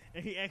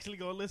 And he actually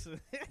gonna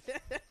listen.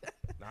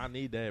 Nah, I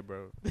need that,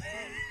 bro.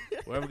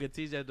 Whoever can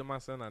teach that to my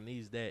son, I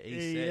needs that ASAP.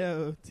 Hey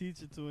yo,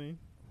 teach it to him.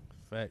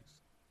 Facts.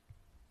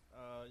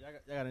 Y'all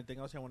got anything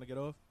else y'all want to get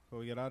off before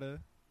we get out of there?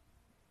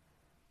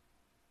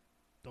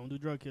 Don't do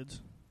drug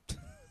kids.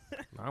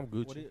 Nah, I'm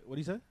Gucci. What do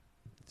you say?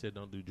 He said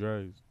don't do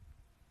drugs.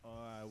 All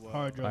right, well,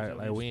 Hard drugs. Like, at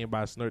like least. we ain't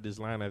about to snort this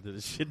line after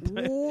this shit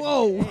done.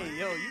 Whoa. Hey,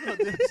 yo, you gonna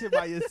do that shit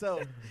by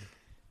yourself.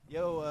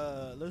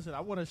 Yo, listen,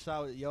 I want to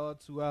shout y'all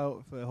two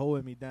out for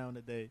holding me down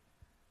today.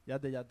 Y'all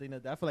did y'all think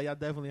that? I feel like y'all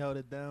definitely held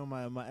it down.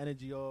 My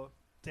energy off.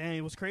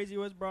 Dang, what's crazy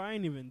was, bro, I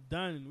ain't even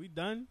done. We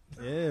done?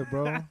 Yeah,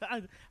 bro.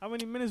 How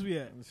many minutes we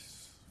at?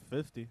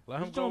 50. Let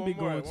This him don't go be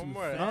one more. going One too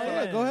more. fast. Oh,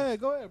 Yeah. yeah,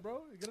 go ahead,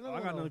 bro. Get Oh, another I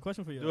got one another on.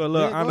 question for you. Do a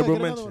little go honorable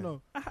ahead, get another mention.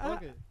 one on.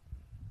 Fuck it.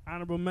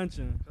 Honorable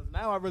mention. Because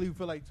now I really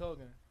feel like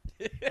talking.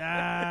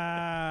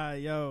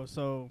 Yo,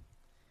 so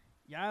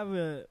y'all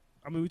ever,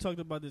 I mean, we talked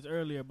about this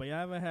earlier, but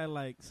y'all ever had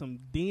like some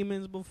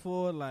demons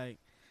before? Like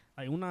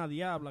una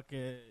diabla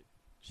que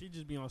she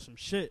just be on some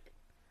shit.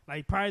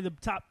 Like probably the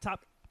top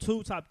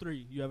 2, top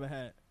 3 you ever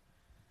had.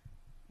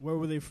 Where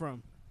were they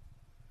from?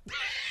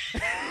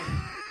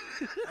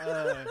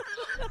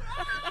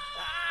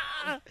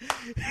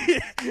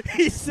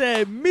 He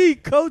said, "Me,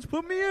 coach,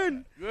 put me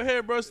in." Go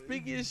ahead, bro.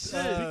 Speak your shit. Speak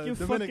your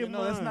Dominican. fucking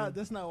No, mind.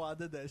 that's not why I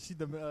did that. She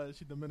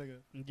Dominican.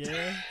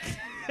 Yeah.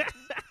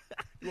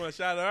 You want to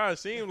shout her out?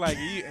 Seems like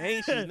you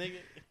anxious,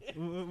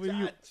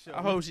 nigga.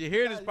 I hope she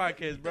hear this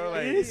podcast, bro.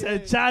 He Like,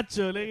 said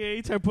Chacho, nigga.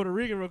 He turned Puerto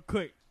Rican real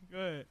quick. Go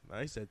ahead.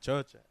 nah, he said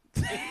chocha.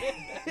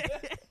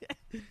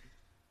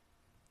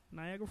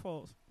 Niagara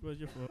Falls. What's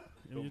your fault?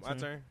 My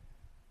turn.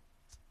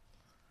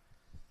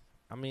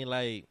 I mean,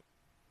 like,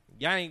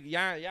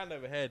 y'all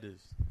never had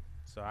this,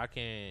 so I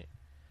can't.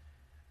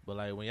 But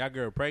like, when y'all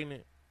girl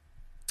pregnant,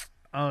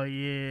 Oh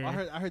yeah.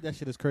 I heard that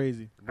shit is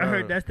crazy. I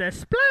heard bro, that's that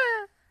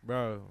splat.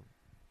 bro.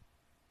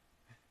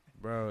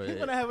 bro. He's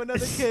gonna have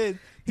another kid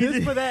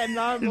just for that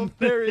 9 month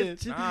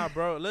period. Nah,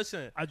 bro.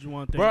 Listen, I just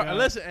want to bro. thank God.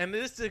 Listen, and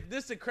this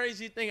the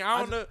crazy thing. I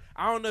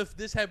don't know if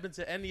this happened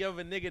to any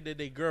other nigga that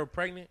they girl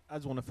pregnant. I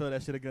just want to feel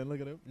that shit again.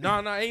 Look at him. No,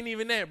 ain't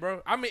even that,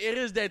 bro. I mean, it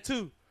is that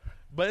too,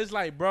 but it's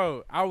like,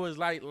 bro, I was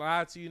like,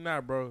 lie to you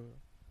not, bro.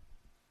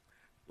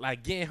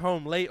 Like getting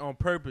home late on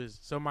purpose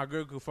so my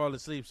girl could fall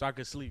asleep so I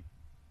could sleep.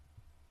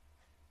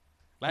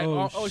 Like,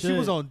 Oh, she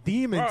was on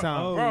demon bro,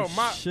 time.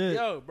 bro. Shit.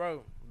 Yo,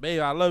 bro,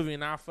 babe, I love you,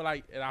 and I feel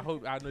like, and I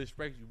hope I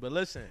respect you. But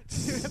listen,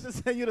 You have to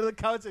send you to the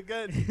couch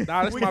again.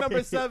 nah, that's Week my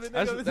number 7.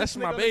 That's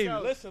my baby.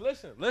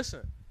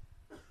 Listen,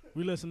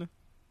 We listening.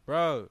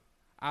 bro.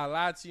 I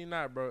lied to you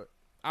not, bro.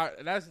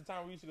 That's the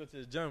time we used to go to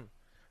the gym.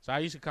 So I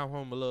used to come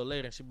home a little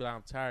later, and she'd be like,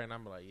 "I'm tired," and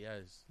I'm like,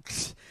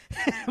 "Yes."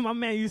 My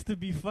man used to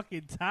be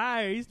fucking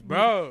tired. He used to be,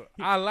 Bro,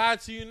 I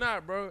lied to you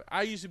not, bro.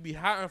 I used to be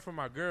hiding from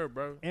my girl,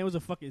 bro. and was a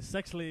fucking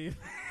sex slave.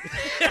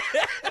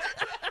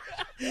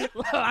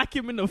 Lock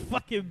him in the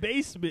fucking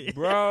basement.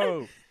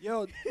 Bro,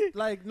 Yo,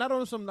 like not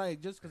on some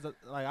like just because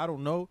like I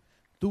don't know.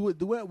 Do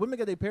women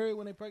get their period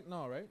when they pregnant?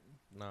 No, right?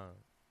 nah.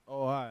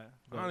 Oh, all right.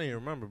 I don't even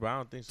remember, but I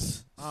don't think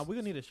so. We're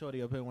gonna need a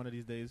shorty up here one of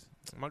these days.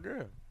 My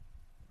girl.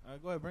 All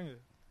right, go ahead, bring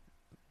it.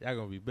 Y'all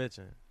gonna be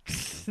bitching.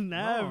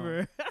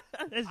 Never.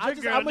 That's your I'm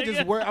girl, gonna nigga.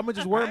 just word. I'm gonna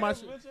just word my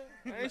shit.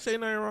 I ain't say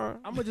nothing wrong.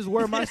 I'm gonna just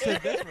word my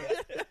shit different.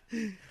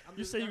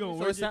 You say you gonna So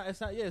work it's it? not.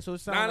 It's not. Yeah. So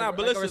it's not. Nah, like,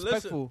 but like listen,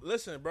 respectful.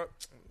 listen, bro.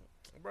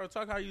 Bro,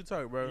 talk how you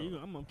talk, bro. Yeah,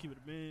 I'm gonna keep it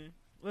a man.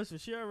 Listen,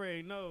 she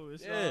already know.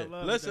 It's Yeah, all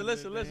love. listen, That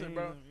bitch, listen, man.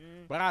 bro.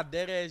 But I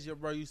dead ass your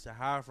bro used to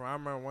hide from. I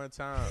remember one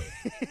time.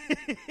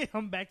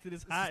 I'm back to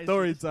this hot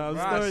Story shit.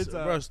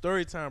 time.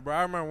 Story time, bro.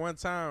 I remember one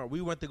time we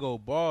went to go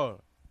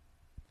ball,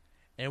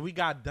 and we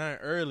got done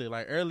early,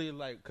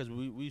 cause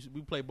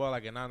we play ball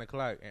like at 9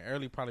 o'clock, and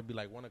early probably be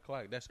like 1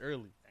 o'clock. That's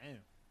early. Damn.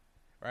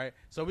 Right?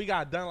 So we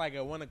got done like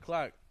at 1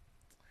 o'clock.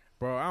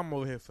 Bro, I'm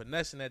over here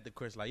finessing at the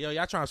course like, yo,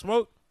 y'all trying to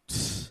smoke?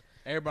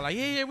 Everybody like,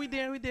 yeah, we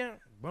down.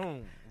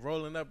 Boom,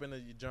 rolling up in the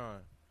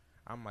John.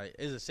 I'm like,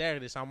 it's a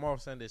Saturday, so I'm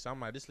off Sunday, so I'm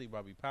like, this sleep about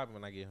to be popping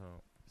when I get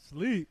home.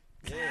 Sleep.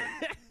 Yeah.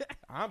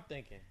 I'm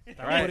thinking.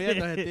 Right.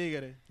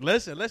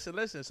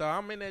 Listen. So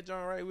I'm in that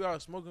joint, right? We all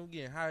smoking, we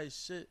getting high as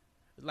shit.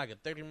 It's like a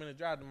 30-minute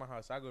drive to my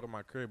house. I go to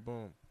my crib,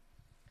 boom.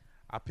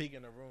 I peek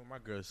in the room, my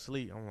girl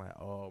asleep. I'm like,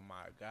 oh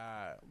my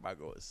God, I'm about to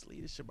go to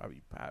sleep. This shit about to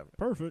be popping.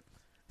 Perfect.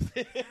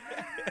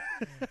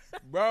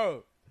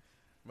 Bro,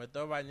 me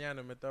throw mañana,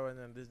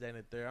 this, that, and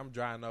the third. I'm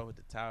drying off with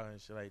the towel and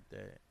shit like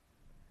that.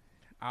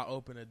 I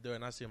open the door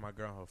and I see my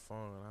girl on her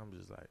phone, and I'm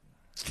just like,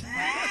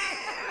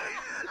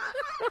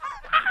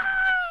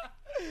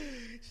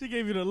 She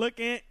gave you the look.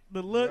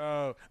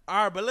 bro.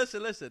 All right, but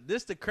listen.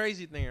 This the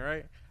crazy thing,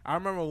 right? I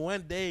remember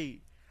one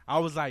day I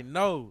was like,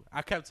 no.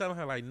 I kept telling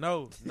her like,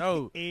 no.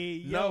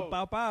 Hey, No. yo,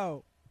 pow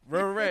pow.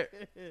 Right.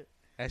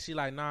 And she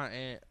like, nah,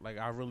 and like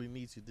I really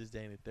need you this,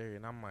 day, and the third.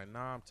 And I'm like,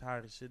 nah, I'm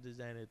tired of shit this,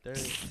 day, and the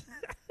third.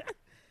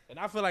 And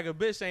I feel like a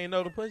bitch ain't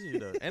know the pussy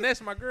though. And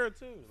that's my girl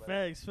too.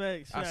 Like,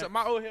 Facts.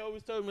 my old head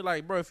always told me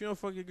like, bro, if you don't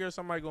fuck your girl,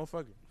 somebody gonna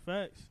fuck it.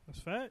 Facts. That's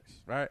facts.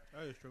 Right?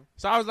 That is true.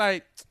 So I was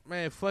like,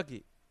 man, fuck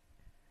it.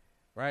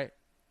 Right?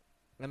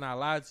 And I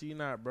lied to you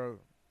not, bro.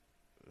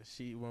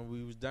 When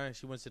we was done,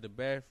 she went to the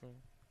bathroom,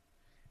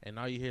 and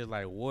all you hear is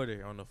like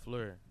water on the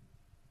floor.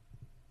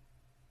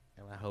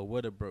 And like her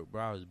water broke,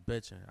 bro. I was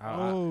bitching.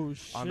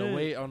 Shit. On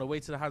the way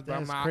to the hospital,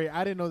 That's I'm crazy.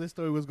 I didn't know this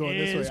story was going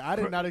this It's way. I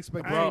did not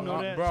expect I bro, didn't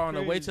know that. bro, It's on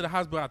the way crazy. to the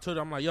hospital, I told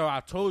her, I'm like, yo, I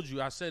told you.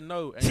 I said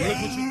no. And look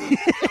what you did.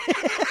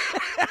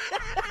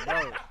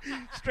 Bro,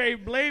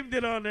 Straight blamed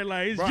it on there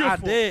like it's bro, your I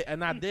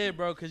fault. did,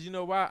 bro, because you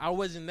know why? I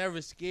wasn't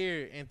never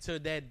scared until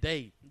that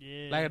day.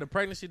 Yeah. Like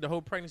the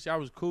whole pregnancy, I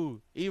was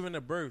cool. Even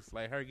the birth,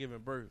 like her giving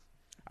birth,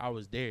 I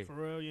was there. For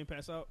real, you ain't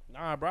pass out.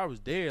 Nah, bro, I was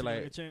there. Take a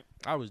Like, champ.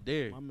 I was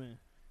there. My man.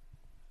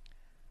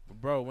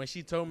 Bro, when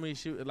she told me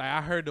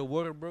I heard the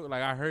water broke,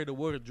 like I heard the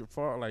water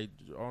fall like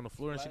on the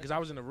floor and shit, because I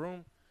was in the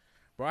room.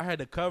 Bro, I had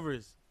the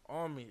covers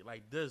on me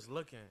like this,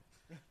 looking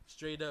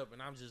straight up,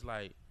 and I'm just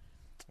like,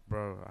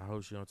 bro, I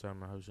hope she don't tell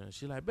me. I hope she don't.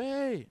 She like,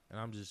 babe, and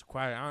I'm just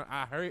quiet.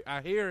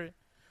 I hear it,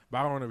 but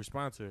I don't want to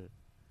respond to her.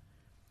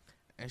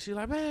 And she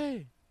like,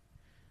 babe,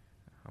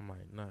 I'm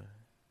like, no.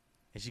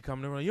 And she come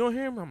in the room, you don't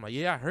hear me? I'm like,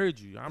 yeah, I heard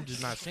you. I'm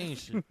just not saying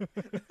shit.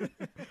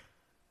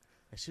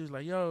 And she was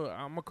like, yo,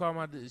 I'm going to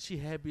call she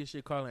happy as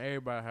shit calling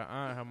everybody, her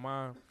aunt, her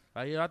mom.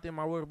 Like, yo, I think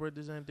my water birth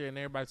is in there. And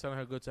everybody telling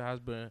her to go to the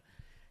hospital.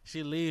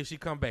 She leaves, she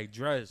come back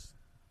dressed.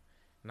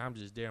 And I'm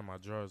just there in my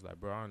drawers like,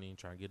 bro, I don't even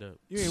try to get up.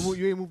 You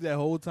ain't moved that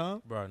whole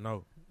time? Bro,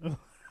 no.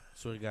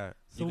 Swear to God.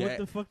 So what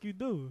the fuck you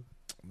do?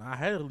 Nah, I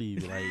had to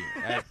leave. Like,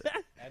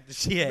 after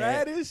she had,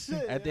 That is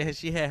shit. after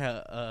she had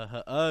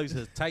her Uggs,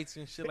 her tights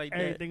and shit like that.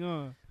 Everything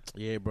on.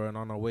 Yeah, bro, and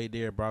on the way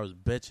there, bro, I was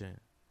bitching.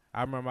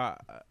 I remember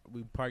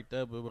we parked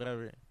up or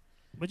whatever.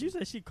 But you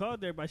said she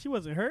called everybody. She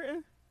wasn't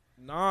hurting?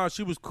 Nah,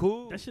 she was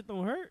cool. That shit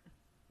don't hurt?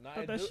 Nah,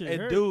 thought it that do, shit it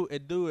hurt. do.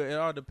 It do. It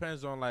all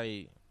depends on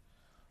like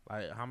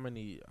how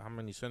many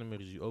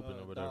centimeters you open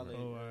or whatever. dollar.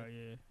 Oh,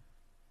 yeah.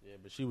 Yeah,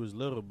 but she was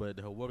little, but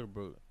her water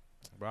broke.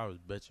 Bro, I was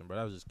bitching, bro.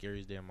 That was the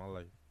scariest day of my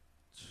life.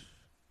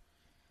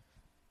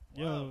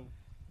 Yo,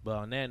 But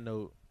on that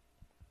note,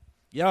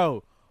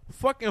 yo,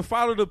 fucking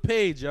follow the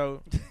page,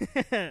 yo.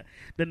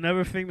 the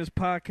Never Famous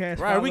Podcast.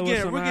 Right, Follow we us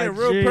getting on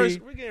real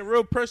IG. we getting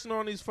real personal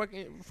on these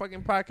fucking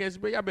podcasts,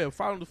 but y'all better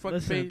follow the fucking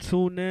Listen, page.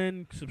 tune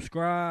in,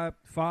 subscribe,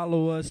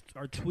 follow us,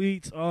 our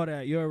tweets, all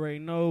that. You already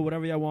know.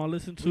 Whatever y'all want to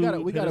listen to,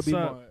 We hit gotta us be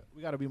up. more.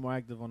 We gotta be more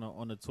active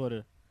on the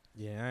Twitter.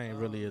 Yeah, I ain't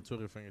really a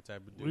Twitter finger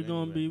type of dude. We're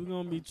gonna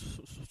anyway. be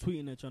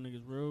tweeting at y'all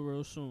niggas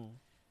real soon.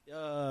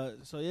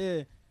 So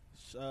yeah,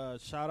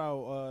 shout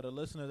out the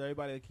listeners,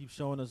 everybody that keeps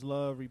showing us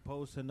love,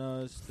 reposting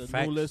us, the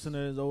Facts. new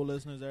listeners, old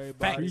listeners,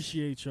 everybody.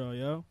 Appreciate y'all,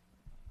 yo.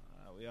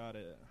 We out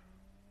there.